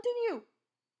 it'll continue.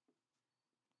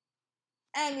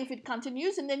 And if it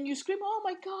continues, and then you scream, oh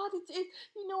my God,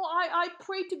 I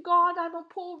pray to God, I'm a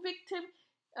poor victim.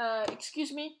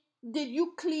 Excuse me, did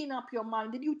you clean up your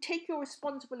mind? Did you take your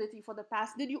responsibility for the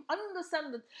past? Did you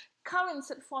understand the currents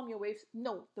that form your waves?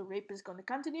 No, the rape is going to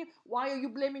continue. Why are you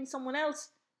blaming someone else?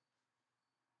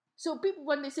 So people,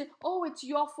 when they say, oh, it's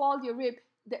your fault, you're raped,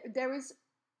 there is,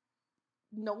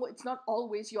 no, it's not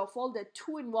always your fault. They're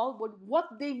too involved. But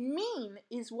what they mean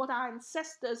is what our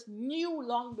ancestors knew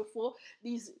long before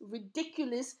these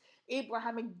ridiculous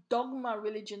Abrahamic dogma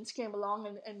religions came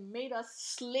along and made us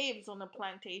slaves on a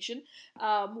plantation.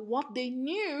 What they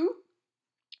knew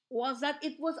was that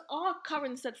it was our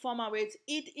currents that form our waves.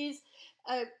 It is,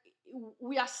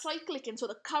 we are cyclic, and so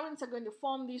the currents are going to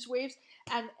form these waves,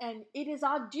 and it is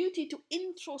our duty to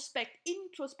introspect,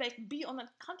 be on a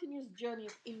continuous journey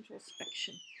of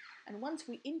introspection. And once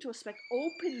we introspect,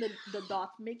 open the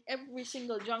dot, make every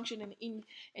single junction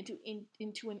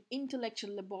into an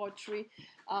intellectual laboratory,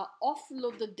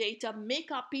 offload the data,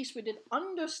 make our peace with it,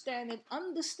 understand it,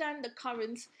 understand the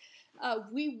currents,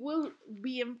 we will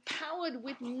be empowered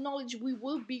with knowledge. We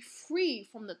will be free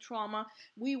from the trauma.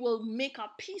 We will make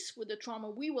our peace with the trauma.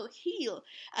 We will heal,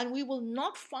 and we will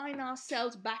not find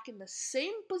ourselves back in the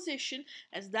same position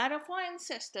as that of our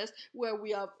ancestors, where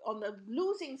we are on the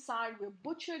losing side. We're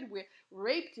butchered, we're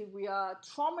raped, we are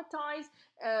traumatized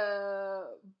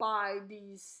by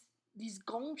these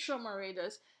Gongcha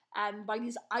raiders, and by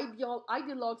these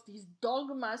ideologues, these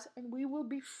dogmas, and we will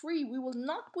be free. We will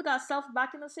not put ourselves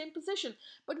back in the same position.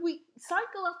 But we,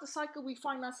 cycle after cycle, we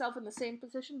find ourselves in the same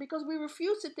position because we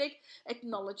refuse to take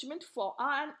acknowledgement for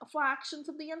for actions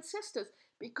of the ancestors,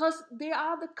 because they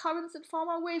are the currents that form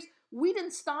our waves. We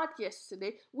didn't start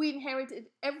yesterday. We inherited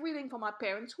everything from our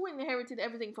parents, who inherited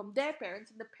everything from their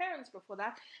parents and the parents before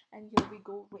that, and here we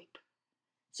go, rape.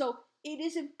 So it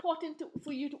is important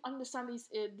for you to understand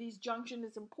these junctions.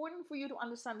 It's important for you to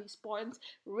understand these points.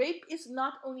 Rape is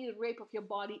not only the rape of your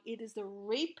body; it is the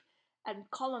rape and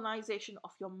colonization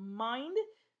of your mind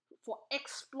for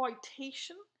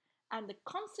exploitation, and the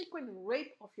consequent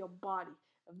rape of your body.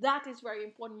 That is very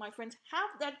important, my friends.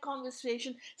 Have that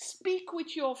conversation. Speak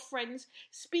with your friends,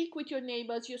 speak with your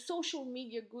neighbors, your social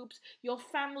media groups, your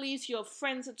families, your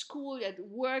friends at school, at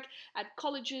work, at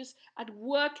colleges, at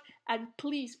work, and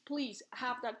please, please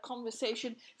have that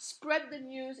conversation. Spread the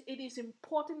news. It is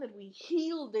important that we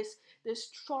heal this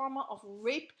trauma of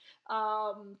rape.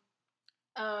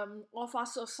 Of our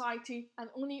society, and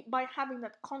only by having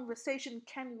that conversation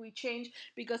can we change,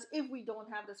 because if we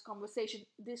don't have this conversation,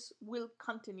 this will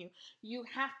continue. You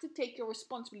have to take your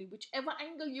responsibility, whichever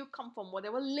angle you come from,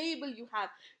 whatever label you have.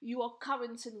 You are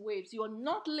currents and waves. You are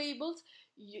not labels.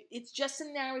 It's just a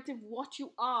narrative. What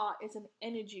you are is an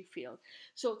energy field.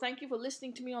 So thank you for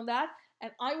listening to me on that,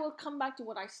 and I will come back to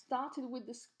what I started with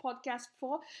this podcast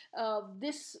for.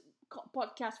 This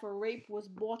podcast for rape was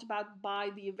brought about by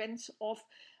the events of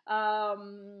a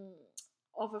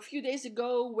few days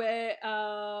ago, where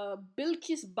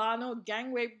Bilkis Bano,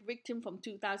 gang rape victim from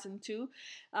 2002,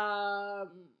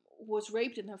 was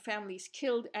raped and her family is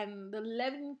killed, and the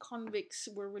 11 convicts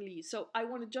were released. So I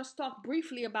want to just talk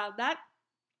briefly about that.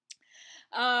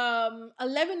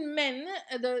 11 men,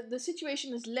 the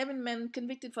situation is 11 men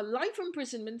convicted for life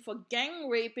imprisonment for gang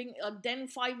raping a then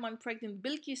 5-month pregnant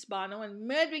Bilkis Bano and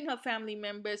murdering her family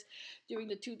members during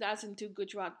the 2002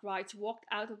 Gujarat riots, walked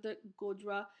out of the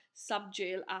Godhra sub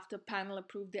jail after panel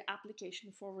approved their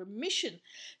application for remission.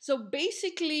 So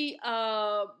basically,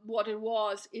 what it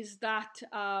was is that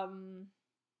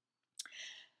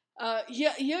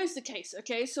here's the case.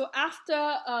 Okay, so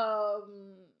after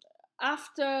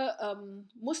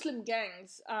Muslim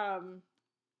gangs,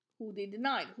 who they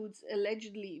denied, who's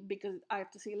allegedly, because I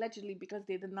have to say allegedly because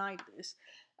they denied this,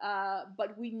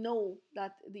 but we know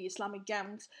that the Islamic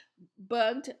gangs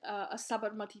burnt a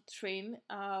Sabarmati train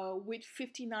with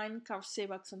 59 car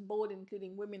sevaks on board,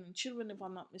 including women and children, if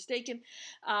I'm not mistaken.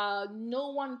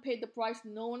 No one paid the price.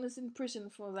 No one is in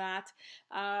prison for that.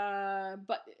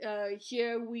 But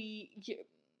here we.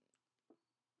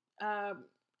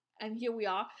 And here we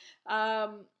are.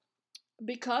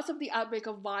 Because of the outbreak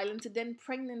of violence, a then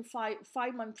pregnant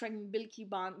 5-month pregnant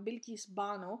Bilkis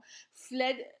Bano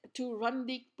fled to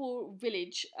Randikpur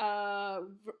village,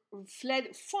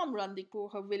 fled from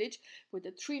Randikpur, her village, with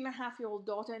a 3.5-year-old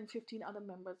daughter and 15 other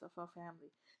members of her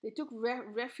family. They took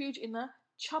refuge in a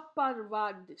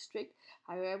Chaparwad district.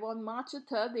 However, on March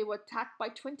 3rd, they were attacked by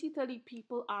 20-30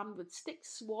 people armed with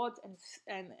sticks, swords,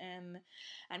 and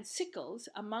sickles.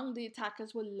 Among the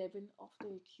attackers were 11 of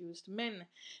the accused men.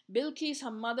 Bilkis, her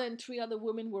mother, and 3 other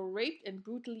women were raped and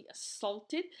brutally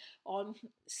assaulted. On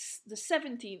the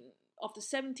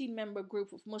 17-member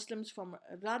group of Muslims from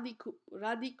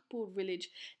Radikpur village,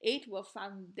 8 were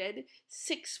found dead,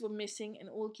 6 were missing,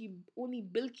 and only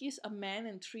Bilkis, a man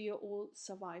and 3-year-old,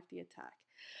 survived the attack.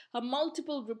 As per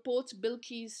multiple reports,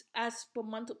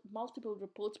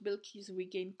 Bilkis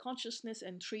regained consciousness,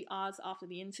 and 3 hours after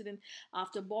the incident,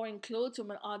 after borrowing clothes from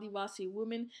an Adivasi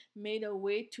woman, made her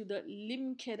way to the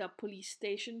Limkeda police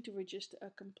station to register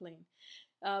a complaint.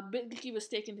 Bilkis was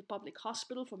taken to public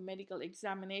hospital for medical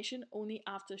examination only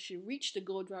after she reached the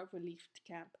Godhra relief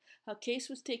camp. Her case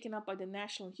was taken up by the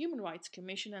National Human Rights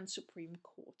Commission and Supreme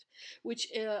Court, which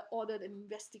ordered an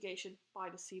investigation by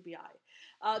the CBI.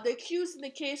 The accused in the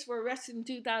case were arrested in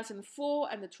 2004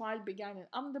 and the trial began in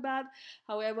Ahmedabad.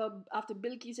 However, after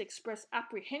Bilkis expressed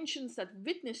apprehensions that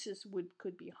witnesses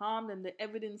could be harmed and the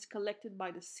evidence collected by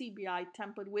the CBI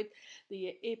tampered with,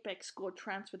 the Apex Court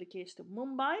transferred the case to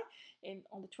Mumbai.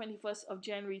 On the 21st of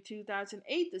January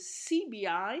 2008, the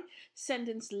CBI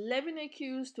sentenced 11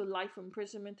 accused to life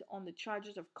imprisonment on the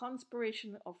charges of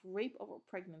conspiration of rape of a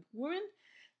pregnant woman,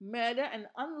 murder, and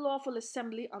unlawful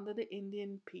assembly under the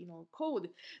Indian Penal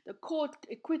Code. The court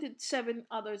acquitted 7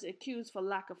 others accused for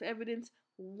lack of evidence,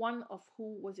 one of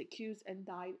who was accused and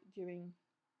died during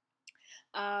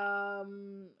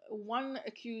one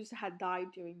accused had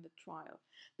died during the trial.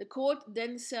 The court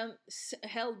then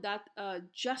held that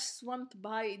Jaswant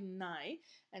Bhai Nai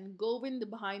and Govind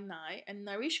Bhai Nai and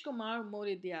Naresh Kumar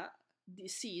Moridia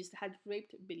deceased, had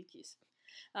raped Bilqis,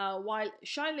 while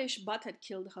Shailesh Bhatt had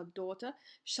killed her daughter,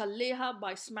 Shaleha,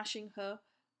 by smashing her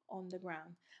on the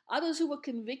ground. Others who were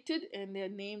convicted, and their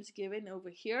names given over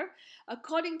here.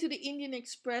 According to the Indian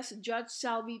Express, Judge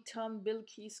Salvi termed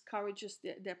Bilqis' courageous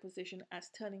deposition as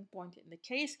turning point in the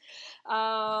case.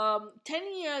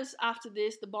 10 years after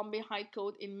this, the Bombay High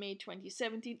Court in May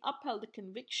 2017 upheld the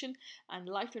conviction and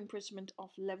life imprisonment of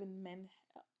 11 men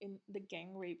in the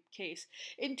gang rape case.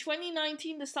 In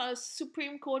 2019, the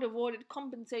Supreme Court awarded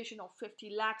compensation of 50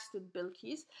 lakhs to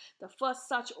Bilqis, the first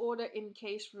such order in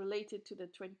case related to the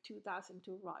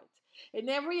 2002 riots. In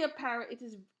every apparent,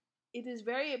 it is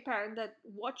very apparent that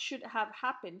what should have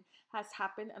happened has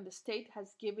happened, and the state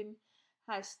has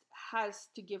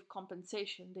to give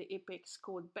compensation. The apex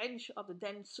court bench of the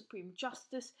then Supreme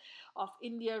Justice of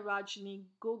India, Rajni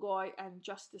Gogoi, and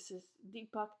Justices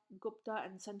Deepak Gupta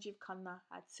and Sanjeev Khanna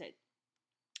had said.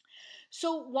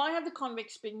 So why have the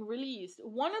convicts been released?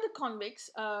 One of the convicts,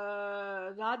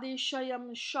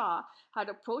 Radheshayam Shah, had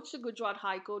approached the Gujarat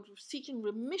High Court seeking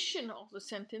remission of the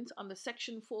sentence under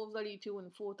Section 432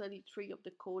 and 433 of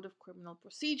the Code of Criminal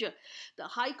Procedure. The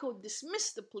High Court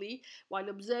dismissed the plea while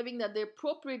observing that the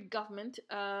appropriate government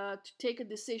to take a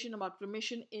decision about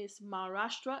remission is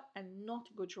Maharashtra and not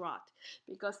Gujarat,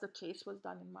 because the case was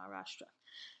done in Maharashtra.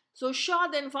 So Shah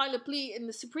then filed a plea in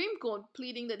the Supreme Court,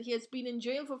 pleading that he has been in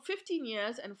jail for 15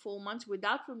 years and 4 months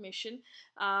without remission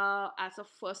as of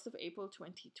 1st of April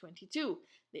 2022.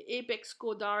 The apex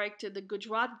court directed the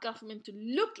Gujarat government to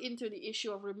look into the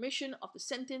issue of remission of the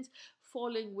sentence,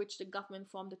 following which the government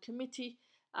formed a committee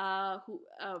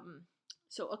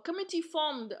So a committee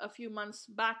formed a few months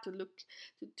back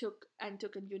took a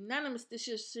unanimous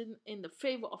decision in the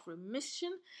favor of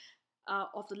remission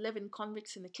of the 11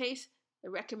 convicts in the case. The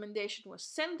recommendation was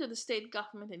sent to the state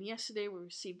government, and yesterday we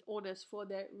received orders for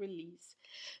their release.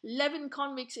 11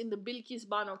 convicts in the Bilqis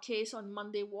Bano case on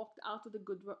Monday walked out of the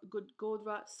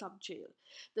Godhra sub-jail.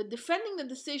 Defending the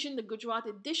decision, the Gujarat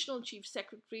Additional Chief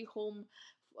Secretary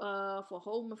for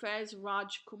Home Affairs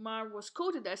Raj Kumar was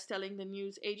quoted as telling the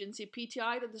news agency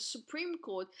PTI that the Supreme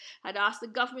Court had asked the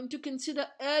government to consider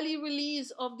early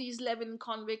release of these 11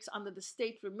 convicts under the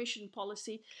state remission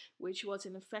policy, which was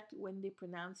in effect when they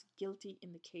pronounced guilty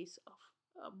in the case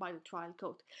by the trial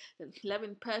court. The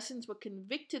 11 persons were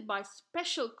convicted by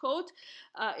special court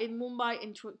in Mumbai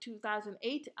in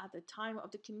 2008. At the time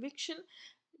of the conviction,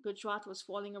 Gujarat was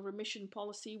following a remission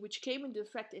policy which came into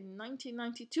effect in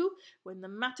 1992. When the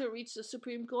matter reached the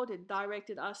Supreme Court, it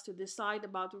directed us to decide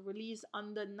about the release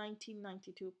under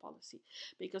 1992 policy,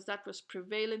 because that was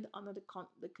prevalent under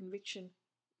the conviction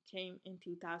came in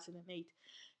 2008.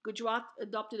 Gujarat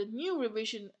adopted a new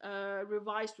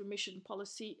revised remission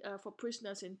policy for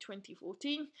prisoners in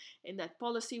 2014. In that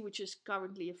policy, which is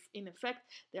currently in effect,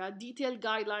 there are detailed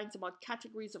guidelines about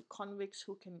categories of convicts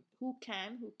who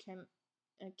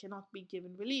cannot be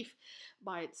given relief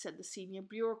by it, said the senior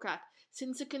bureaucrat.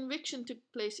 Since the conviction took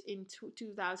place in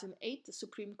 2008, the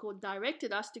Supreme Court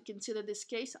directed us to consider this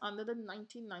case under the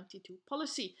 1992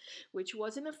 policy, which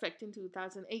was in effect in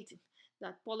 2008.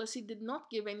 That policy did not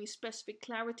give any specific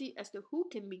clarity as to who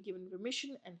can be given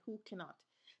remission and who cannot.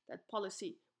 That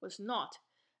policy was not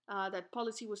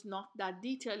that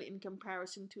detailed in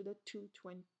comparison to the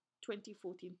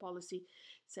 2014 policy,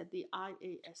 said the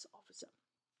IAS officer.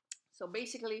 So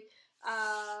basically,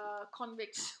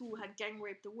 convicts who had gang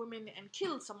raped the women and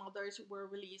killed some others were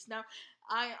released. Now,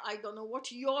 I don't know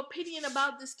what your opinion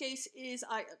about this case is.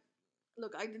 I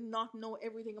did not know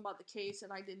everything about the case,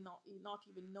 and I did not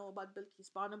even know about Bilqis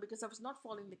Bano, because I was not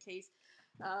following the case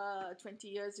 20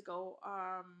 years ago.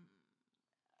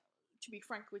 To be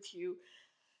frank with you,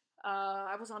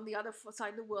 I was on the other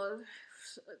side of the world,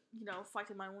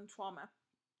 fighting my own trauma.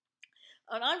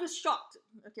 And I was shocked.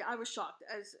 Okay, I was shocked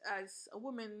as a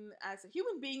woman, as a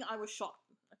human being. I was shocked.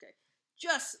 Okay,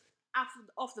 just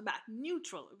off the bat,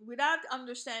 neutral, without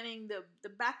understanding the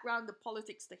background, the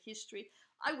politics, the history.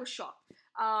 I was shocked.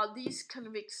 These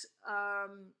convicts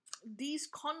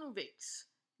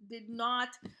did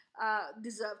not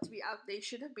deserve to be out. They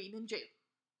should have been in jail.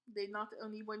 They not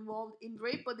only were involved in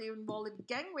rape, but they were involved in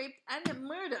gang rape and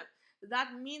murder.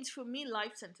 That means for me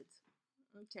life sentence.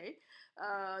 Okay,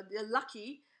 they're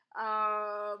lucky.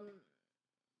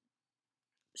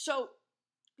 So,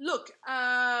 look,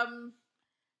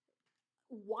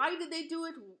 why did they do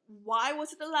it? Why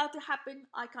was it allowed to happen?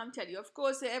 I can't tell you. Of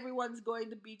course, everyone's going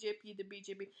to BJP,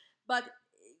 but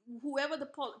whoever the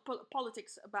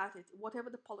politics about it, whatever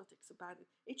the politics about it,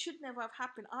 it should never have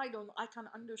happened. I can't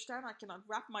understand. I cannot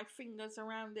wrap my fingers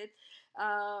around it.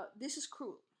 This is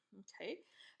cruel. Okay.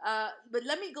 But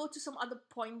let me go to some other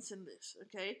points in this.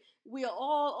 Okay, we are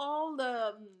all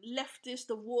the leftists,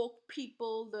 the woke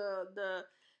people, the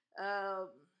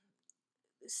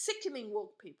sickening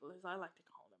woke people, as I like to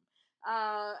call them,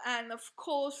 and of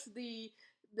course the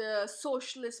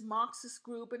socialist Marxist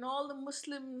group and all the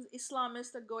Muslim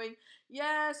Islamists are going,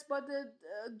 yes, but the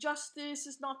justice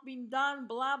is not being done,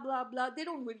 blah blah blah. They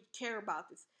don't really care about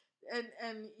this,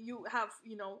 and you have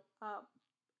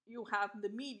you have the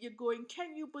media going,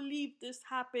 can you believe this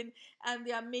happened, and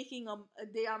they are making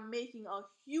a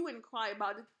hue and cry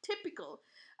about it. Typical.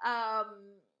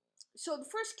 So the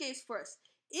first case first,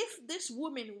 if this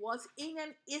woman was in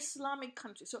an Islamic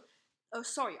country, so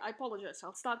sorry, I apologize,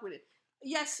 I'll start with it.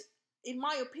 Yes, in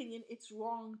my opinion, it's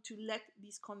wrong to let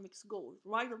these convicts go.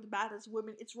 Right off the bat, as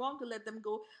women, it's wrong to let them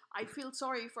go. I feel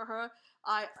sorry for her.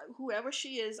 I Whoever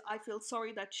she is, I feel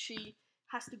sorry that she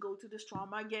has to go to this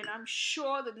trauma again. I'm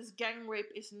sure that this gang rape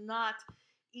is not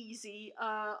easy.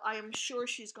 I am sure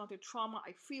she's gone through trauma.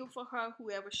 I feel for her,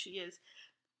 whoever she is,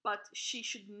 but she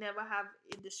should never have.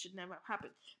 This should never have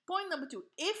happened. Point number two: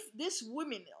 if this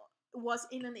woman was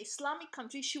in an Islamic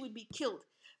country, she would be killed,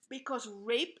 because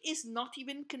rape is not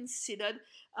even considered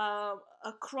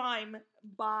a crime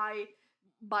by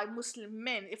Muslim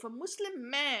men. If a Muslim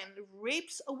man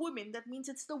rapes a woman, that means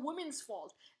it's the woman's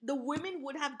fault. The women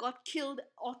would have got killed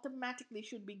automatically.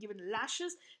 She would be given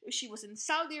lashes. If she was in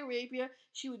Saudi Arabia,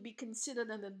 she would be considered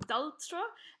an adulterer,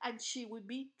 and she would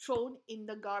be thrown in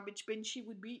the garbage bin. She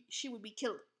would be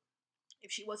killed.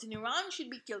 If she was in Iran, she'd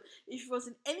be killed. If she was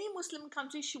in any Muslim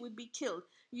country, she would be killed.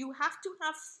 You have to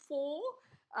have four,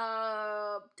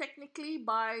 technically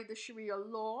by the Sharia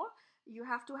law, you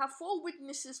have to have four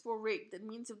witnesses for rape. That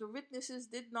means if the witnesses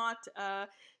did not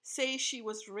say she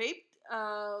was raped,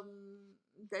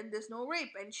 then there's no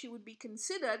rape, and she would be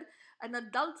considered an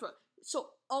adulterer. So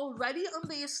already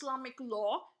under Islamic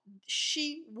law,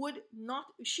 she would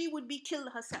be killed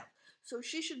herself. So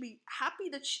she should be happy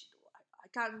that I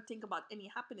can't think about any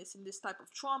happiness in this type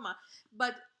of trauma,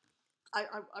 but I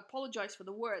apologize for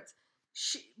the words.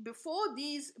 Before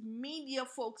these media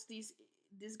folks, these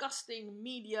disgusting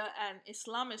media and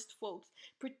Islamist folks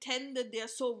pretend they're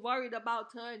so worried about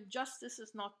her and justice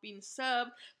is not being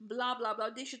served, blah blah blah.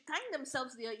 They should thank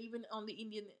themselves they are even on the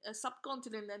Indian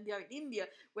subcontinent, and they are in India,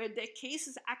 where their case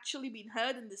has actually been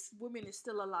heard and this woman is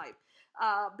still alive.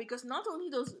 Because not only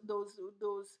those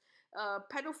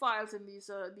pedophiles and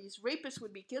these rapists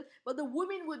would be killed, but the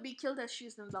woman would be killed as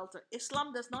she's an adulterer.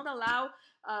 Islam does not allow,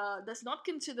 does not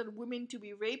consider women to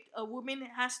be raped. A woman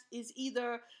is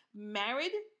either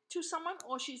married to someone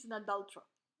or she's an adulterer.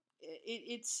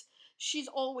 It's she's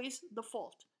always the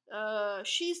fault.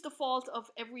 She's the fault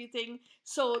of everything.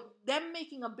 So them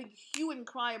making a big hue and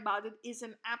cry about it is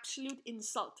an absolute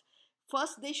insult.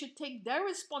 First, they should take their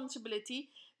responsibility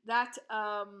that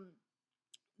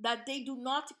that they do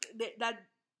not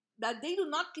that they do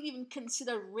not even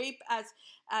consider rape as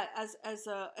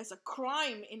a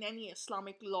crime in any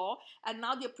Islamic law, and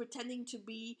now they're pretending to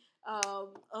be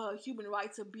human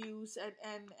rights abuse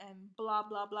and blah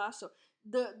blah blah. So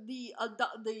the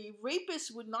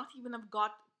rapists would not even have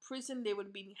got prison; they would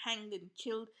have been hanged and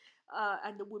killed,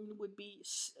 and the women would be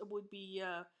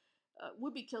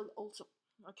killed also.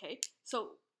 Okay,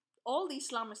 so all the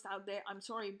Islamists out there, I'm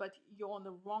sorry, but you're on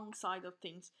the wrong side of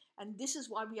things. And this is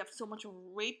why we have so much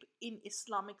rape in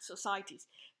Islamic societies.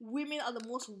 Women are the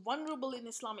most vulnerable in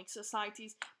Islamic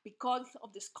societies because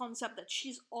of this concept that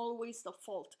she's always the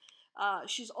fault.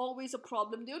 She's always a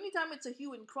problem. The only time it's a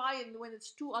hue and cry and when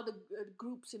it's two other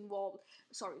groups involved,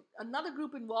 sorry, another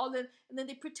group involved, and then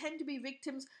they pretend to be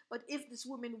victims. But if this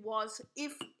woman was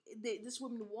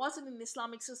in an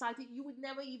Islamic society, you would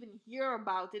never even hear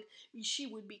about it. She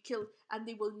would be killed, and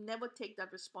they will never take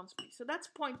that responsibility. So that's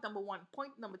point number one.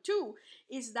 Point number two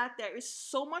is that there is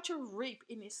so much of rape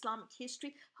in Islamic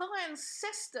history. Her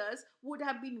ancestors would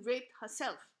have been raped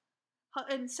herself. Her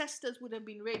ancestors would have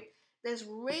been raped. There's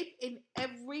rape in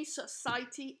every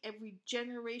society, every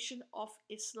generation of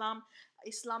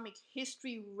Islamic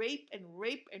history, rape and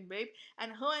rape and rape.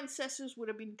 And her ancestors would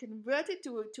have been converted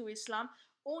to Islam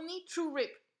only through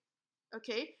rape.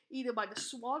 Okay, either by the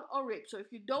sword or rape. So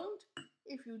if you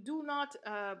do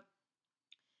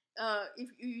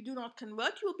not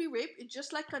convert, you'll be raped. It's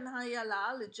just like Kanhaiya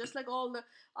Lal. It's just like all the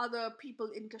other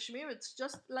people in Kashmir. It's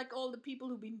just like all the people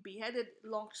who've been beheaded,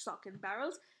 lock, stock, and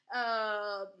barrels.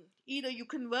 Either you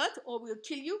convert, or we'll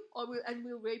kill you, and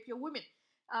we'll rape your women.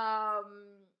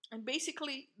 And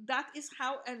basically, that is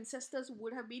how ancestors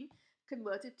would have been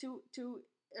converted to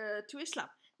Islam.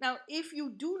 Now, if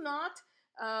you do not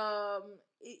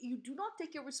You do not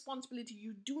take your responsibility.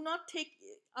 You do not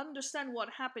understand what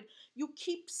happened. You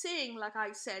keep saying, like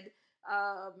I said,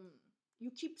 um, you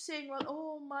keep saying, well,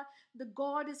 oh my, the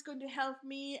God is going to help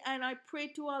me, and I pray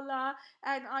to Allah,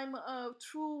 and I'm a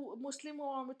true Muslim,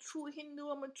 or I'm a true Hindu,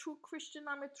 I'm a true Christian,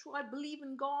 I believe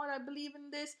in God, I believe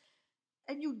in this.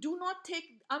 And you do not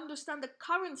understand the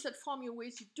currents that form your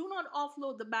ways, you do not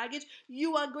offload the baggage,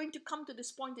 you are going to come to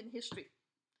this point in history.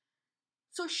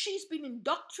 So she's been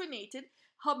indoctrinated,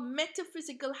 her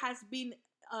metaphysical has been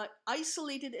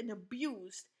isolated and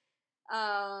abused,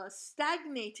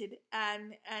 stagnated,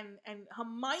 and her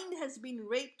mind has been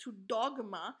raped through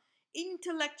dogma,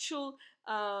 intellectual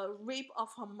rape of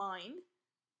her mind,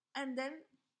 and then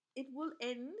it will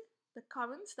end the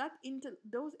currents that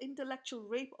those intellectual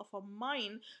rape of her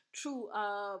mind through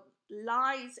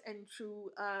lies and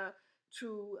through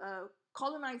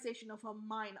colonization of her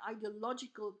mind,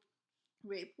 ideological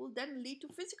rape will then lead to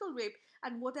physical rape,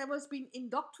 and whatever's been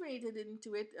indoctrinated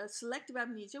into it, selective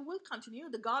amnesia, will continue.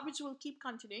 The garbage will keep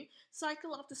continuing,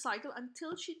 cycle after cycle,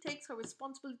 until she takes her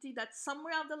responsibility that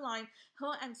somewhere on the line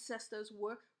her ancestors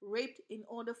were raped in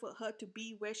order for her to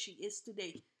be where she is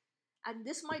today. And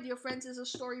this, my dear friends, is a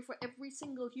story for every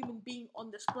single human being on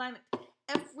this planet.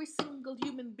 Every single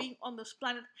human being on this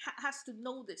planet has to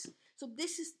know this. So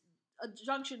this is a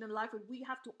junction in life where we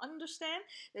have to understand,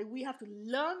 that we have to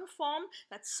learn from,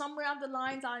 that somewhere on the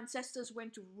lines our ancestors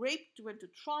went to rape, went to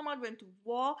trauma, went to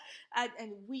war,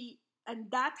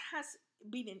 and that has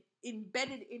been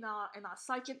embedded in our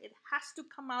psyche. It has to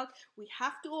come out. We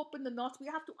have to open the knots. We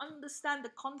have to understand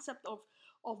the concept of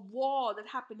war that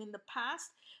happened in the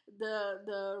past,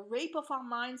 the rape of our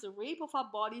minds, the rape of our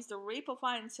bodies, the rape of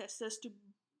our ancestors, to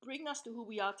bring us to who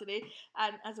we are today,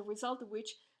 and as a result of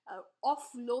which,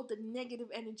 offload the negative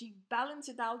energy, balance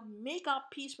it out, make our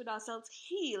peace with ourselves,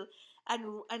 heal, and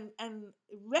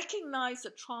recognize the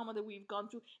trauma that we've gone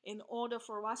through in order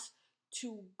for us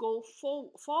to go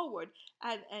forward,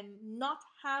 and not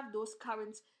have those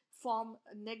currents form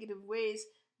negative ways,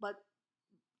 but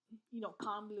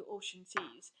calm blue ocean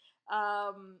seas.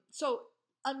 So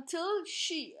until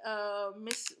she,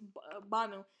 Miss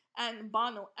Banu and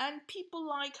Bano and people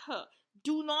like her,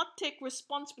 do not take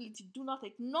responsibility, do not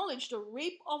acknowledge the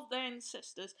rape of their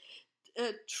ancestors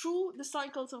through the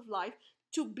cycles of life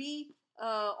to be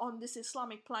on this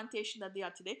Islamic plantation that they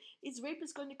are today, its rape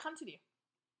is going to continue.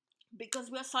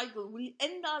 Because we are cycle, we'll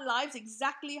end our lives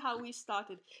exactly how we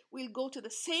started. We'll go to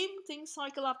the same thing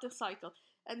cycle after cycle.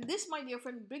 And this, my dear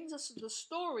friend, brings us to the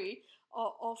story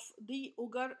of the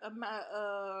Uyghur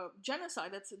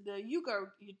genocide. That's the Uyghur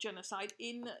genocide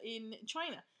in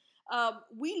China.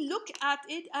 We look at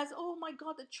it as, oh my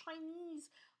God, the Chinese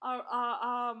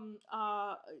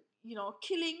are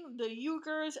killing the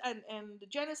Uyghurs, and the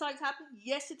genocide is happening.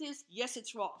 Yes, it is. Yes,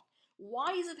 it's wrong.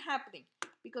 Why is it happening?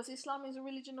 Because Islam is a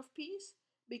religion of peace?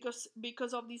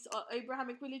 Because of these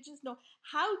Abrahamic religions? No.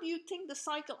 How do you think the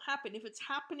cycle happened? If it's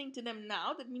happening to them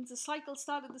now, that means the cycle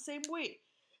started the same way.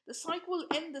 The cycle will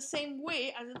end the same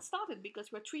way as it started,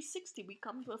 because we're 360. We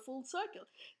come to a full circle.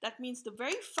 That means the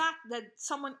very fact that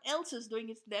someone else is doing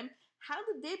it to them, how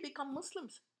did they become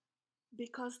Muslims?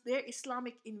 Because their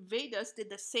Islamic invaders did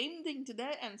the same thing to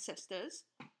their ancestors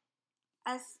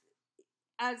as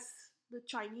the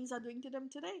Chinese are doing to them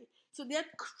today. So they're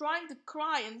trying to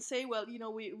cry and say, well,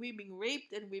 we're being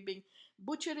raped, and we're being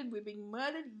butchered, and we're being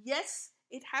murdered. Yes,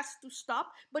 it has to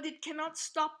stop, but it cannot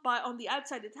stop on the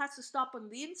outside. It has to stop on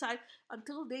the inside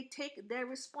until they take their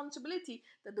responsibility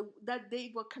that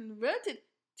they were converted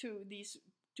to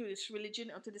this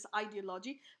religion, or to this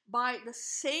ideology, by the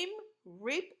same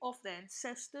rape of their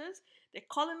ancestors, their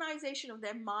colonization of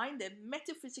their mind, their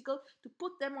metaphysical, to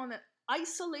put them on an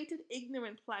isolated,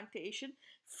 ignorant plantation,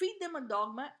 feed them a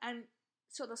dogma, and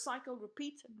so the cycle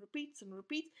repeats and repeats and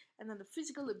repeats, and then the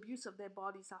physical abuse of their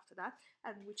bodies after that,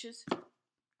 and which is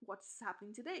what's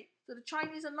happening today. So the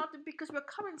Chinese are not, because we're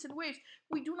currents and waves.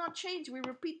 We do not change. We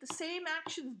repeat the same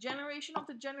actions generation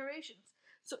after generations.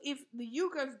 So if the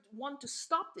Uyghurs want to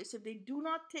stop this, if they do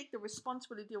not take the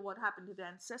responsibility of what happened to their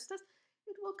ancestors,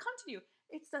 it will continue.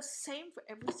 It's the same for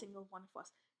every single one of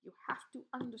us. You have to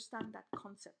understand that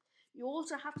concept. We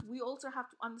also have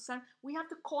to understand, we have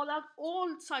to call out all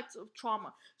types of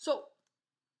trauma. So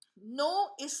no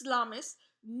Islamist,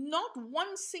 not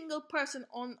one single person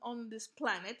on this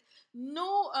planet,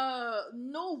 no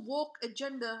woke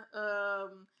agenda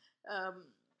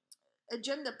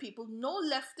agenda people, no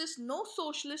leftists, no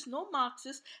socialists, no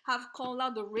Marxists have called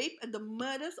out the rape and the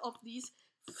murders of these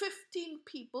 15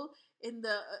 people in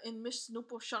Miss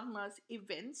Nupur Sharma's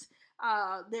events.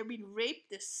 They've been raped.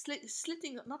 There's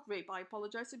slitting, not rape. I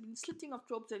apologize. There's been slitting of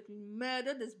throats. There's been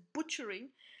murder. There's butchering.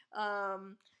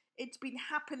 Um, it's been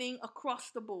happening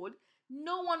across the board.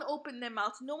 No one opened their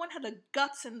mouths. No one had the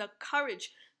guts and the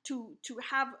courage to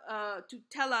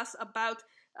tell us about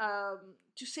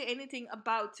to say anything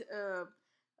about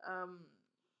um,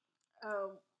 uh,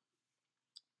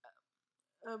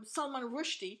 Salman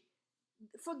Rushdie.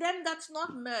 For them, that's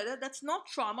not murder. That's not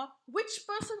trauma. Which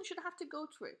person should have to go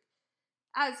through it?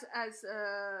 As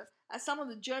some of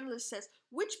the journalists says,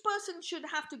 which person should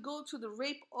have to go through the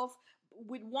rape of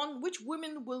with one? Which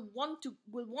women will want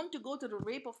to go to the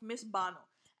rape of Miss Bano?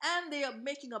 And they are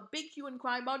making a big hue and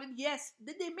cry about it. Yes,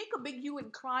 did they make a big hue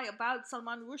and cry about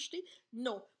Salman Rushdie?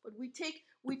 No, but we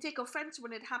take offense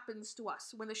when it happens to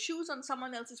us, when the shoes on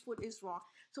someone else's foot is wrong.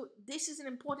 So this is an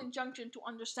important junction to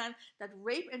understand that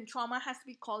rape and trauma has to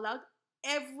be called out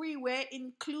everywhere,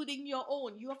 including your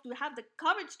own. You have to have the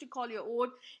courage to call your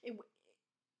own,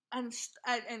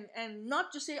 and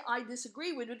not just say I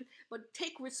disagree with it, but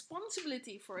take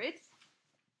responsibility for it.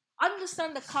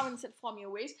 Understand the currents that form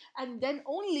your ways, and then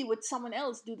only would someone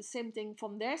else do the same thing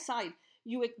from their side.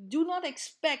 You do not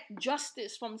expect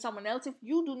justice from someone else if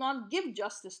you do not give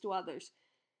justice to others.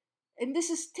 And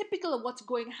this is typical of what's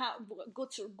going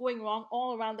wrong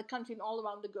all around the country and all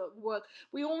around the world.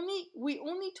 We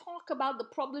only talk about the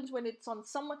problems when it's on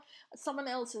someone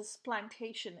else's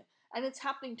plantation, and it's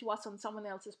happening to us on someone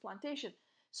else's plantation.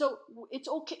 So it's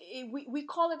okay. We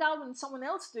call it out when someone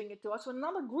else is doing it to us. When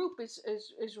another group is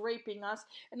raping us,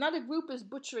 another group is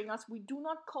butchering us, we do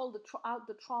not call out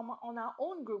the trauma on our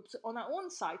own groups, on our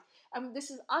own side. And this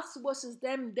is us versus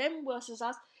them versus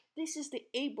us. This is the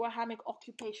Abrahamic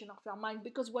occupation of our mind,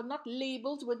 because we're not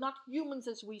labels, we're not humans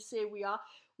as we say we are.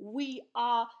 We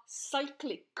are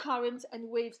cyclic currents and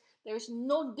waves. There is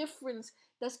no difference.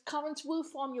 Those currents will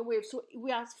form your waves. So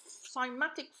we are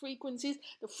cymatic frequencies.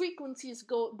 The frequencies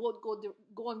go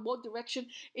on both direction.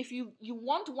 If you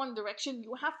want one direction,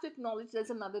 you have to acknowledge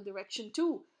there's another direction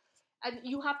too. And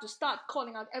you have to start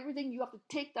calling out everything. You have to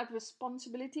take that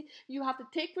responsibility. You have to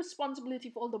take responsibility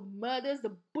for all the murders,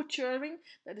 the butchering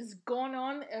that has gone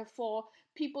on, for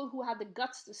people who had the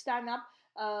guts to stand up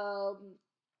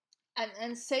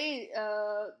and say,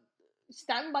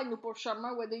 stand by Nupur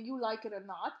Sharma, whether you like it or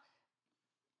not.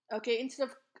 Okay, instead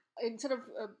of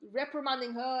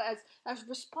reprimanding her as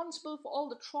responsible for all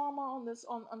the trauma on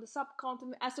the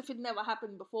subcontinent, as if it never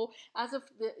happened before, as if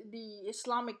the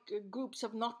Islamic groups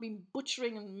have not been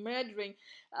butchering and murdering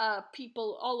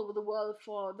people all over the world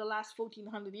for the last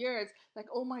 1400 years. Like,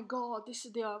 oh my God,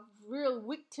 they are real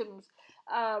victims.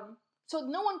 So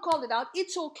no one called it out.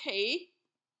 It's okay.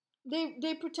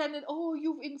 They pretended, oh,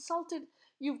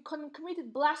 you've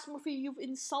committed blasphemy, you've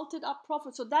insulted our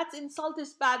prophet, so that insult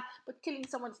is bad, but killing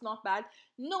someone's not bad.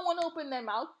 No one opened their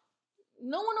mouth.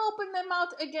 No one opened their mouth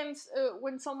against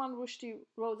when Salman Rushdie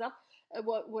rose up,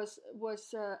 was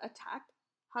attacked.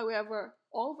 However,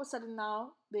 all of a sudden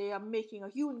now they are making a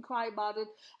hue and cry about it,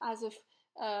 as if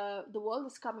the world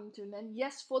is coming to an end.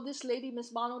 Yes, for this lady, Miss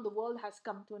Bano, the world has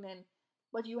come to an end.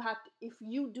 But if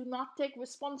you do not take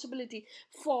responsibility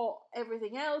for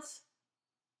everything else,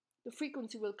 the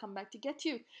frequency will come back to get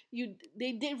you.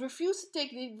 They refuse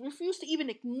to even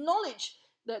acknowledge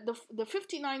the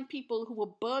 59 people who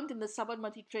were burned in the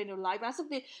Sabarmati train alive, as if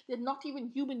they're not even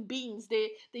human beings.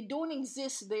 They don't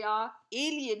exist. They are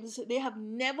aliens. They have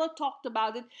never talked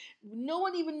about it. No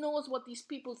one even knows what these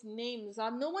people's names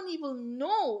are. No one even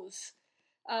knows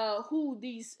who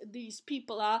these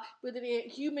people are, whether they're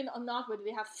human or not, whether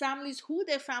they have families, who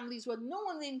their families were. No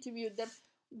one interviewed them.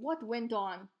 What went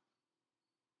on?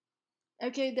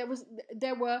 Okay,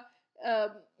 there were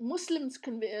Muslims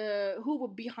who were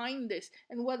behind this,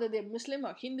 and whether they're Muslim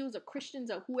or Hindus or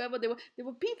Christians or whoever, there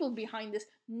were people behind this.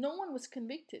 No one was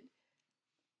convicted.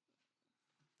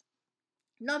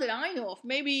 Not that I know of.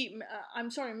 Maybe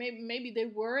I'm sorry. Maybe they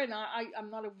were, and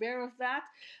I'm not aware of that.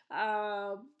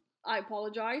 I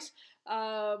apologize.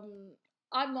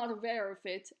 I'm not aware of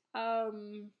it.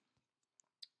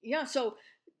 Yeah, so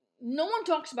no one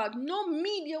talks about, no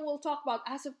media will talk about,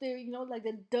 as if they're, like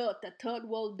the third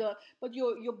world dirt. But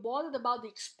you're bothered about the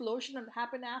explosion that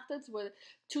happened afterwards, where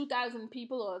 2,000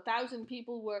 people or 1,000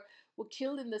 people were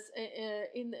killed in this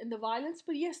in the violence.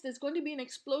 But yes, there's going to be an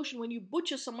explosion when you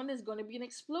butcher someone. There's going to be an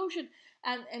explosion,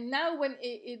 and now when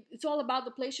it's all about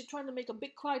the place, you're trying to make a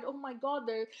big cry. Oh my God,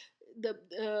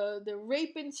 the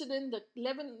rape incident, the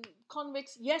 11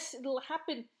 convicts. Yes, it'll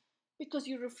happen. because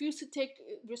you refuse to take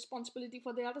responsibility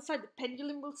for the other side. The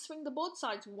pendulum will swing the both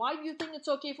sides. Why do you think it's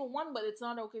okay for one but it's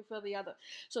not okay for the other?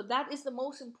 So that is the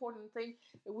most important thing.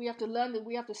 We have to learn that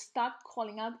we have to start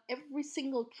calling out every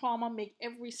single trauma, make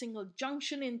every single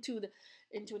junction into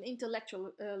an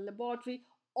intellectual laboratory,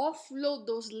 offload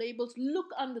those labels, look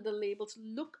under the labels,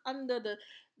 look under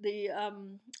the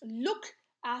look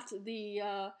at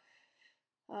the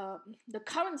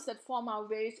currents that form our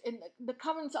race. And the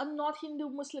currents are not Hindu,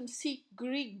 Muslim, Sikh,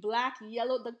 Greek, black,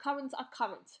 yellow. The currents are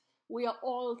currents. We are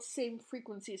all same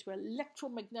frequencies. We're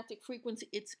electromagnetic frequency.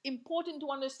 It's important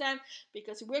to understand,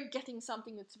 because we're getting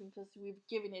something. That's because we've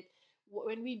given it.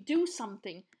 When we do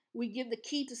something, we give the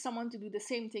key to someone to do the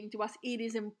same thing to us. It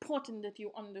is important that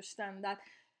you understand that.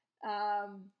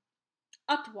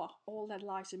 Atwa, all that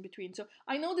lies in between. So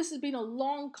I know this has been a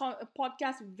long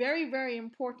podcast, very, very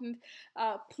important.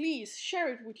 Please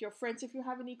share it with your friends. If you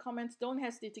have any comments, don't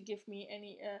hesitate to give me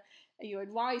any your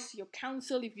advice, your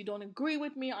counsel. If you don't agree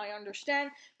with me, I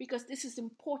understand, because this is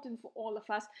important for all of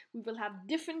us. We will have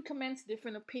different comments,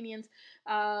 different opinions.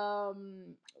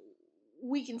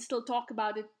 We can still talk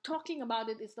about it. Talking about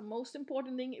it is the most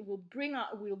important thing. It will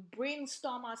we'll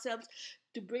brainstorm ourselves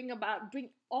to bring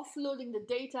offloading the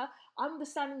data,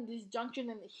 understanding this junction,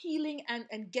 and healing,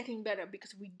 and getting better.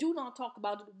 Because we do not talk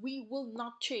about it, we will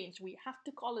not change. We have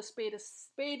to call a spade a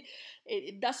spade.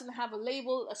 It doesn't have a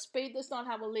label. A spade does not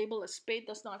have a label. A spade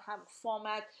does not have a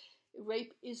format.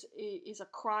 Rape is a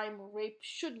crime. Rape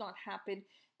should not happen.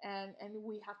 And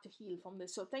we have to heal from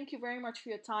this. So thank you very much for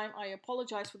your time. I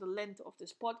apologize for the length of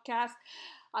this podcast.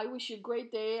 I wish you a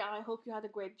great day. I hope you had a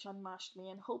great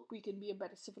Janmashtami, and hope we can be a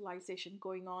better civilization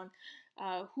going on.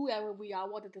 Whoever we are,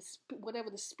 whatever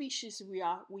the species we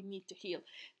are, we need to heal.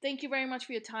 Thank you very much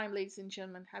for your time, ladies and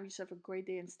gentlemen. Have yourself a great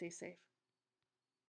day and stay safe.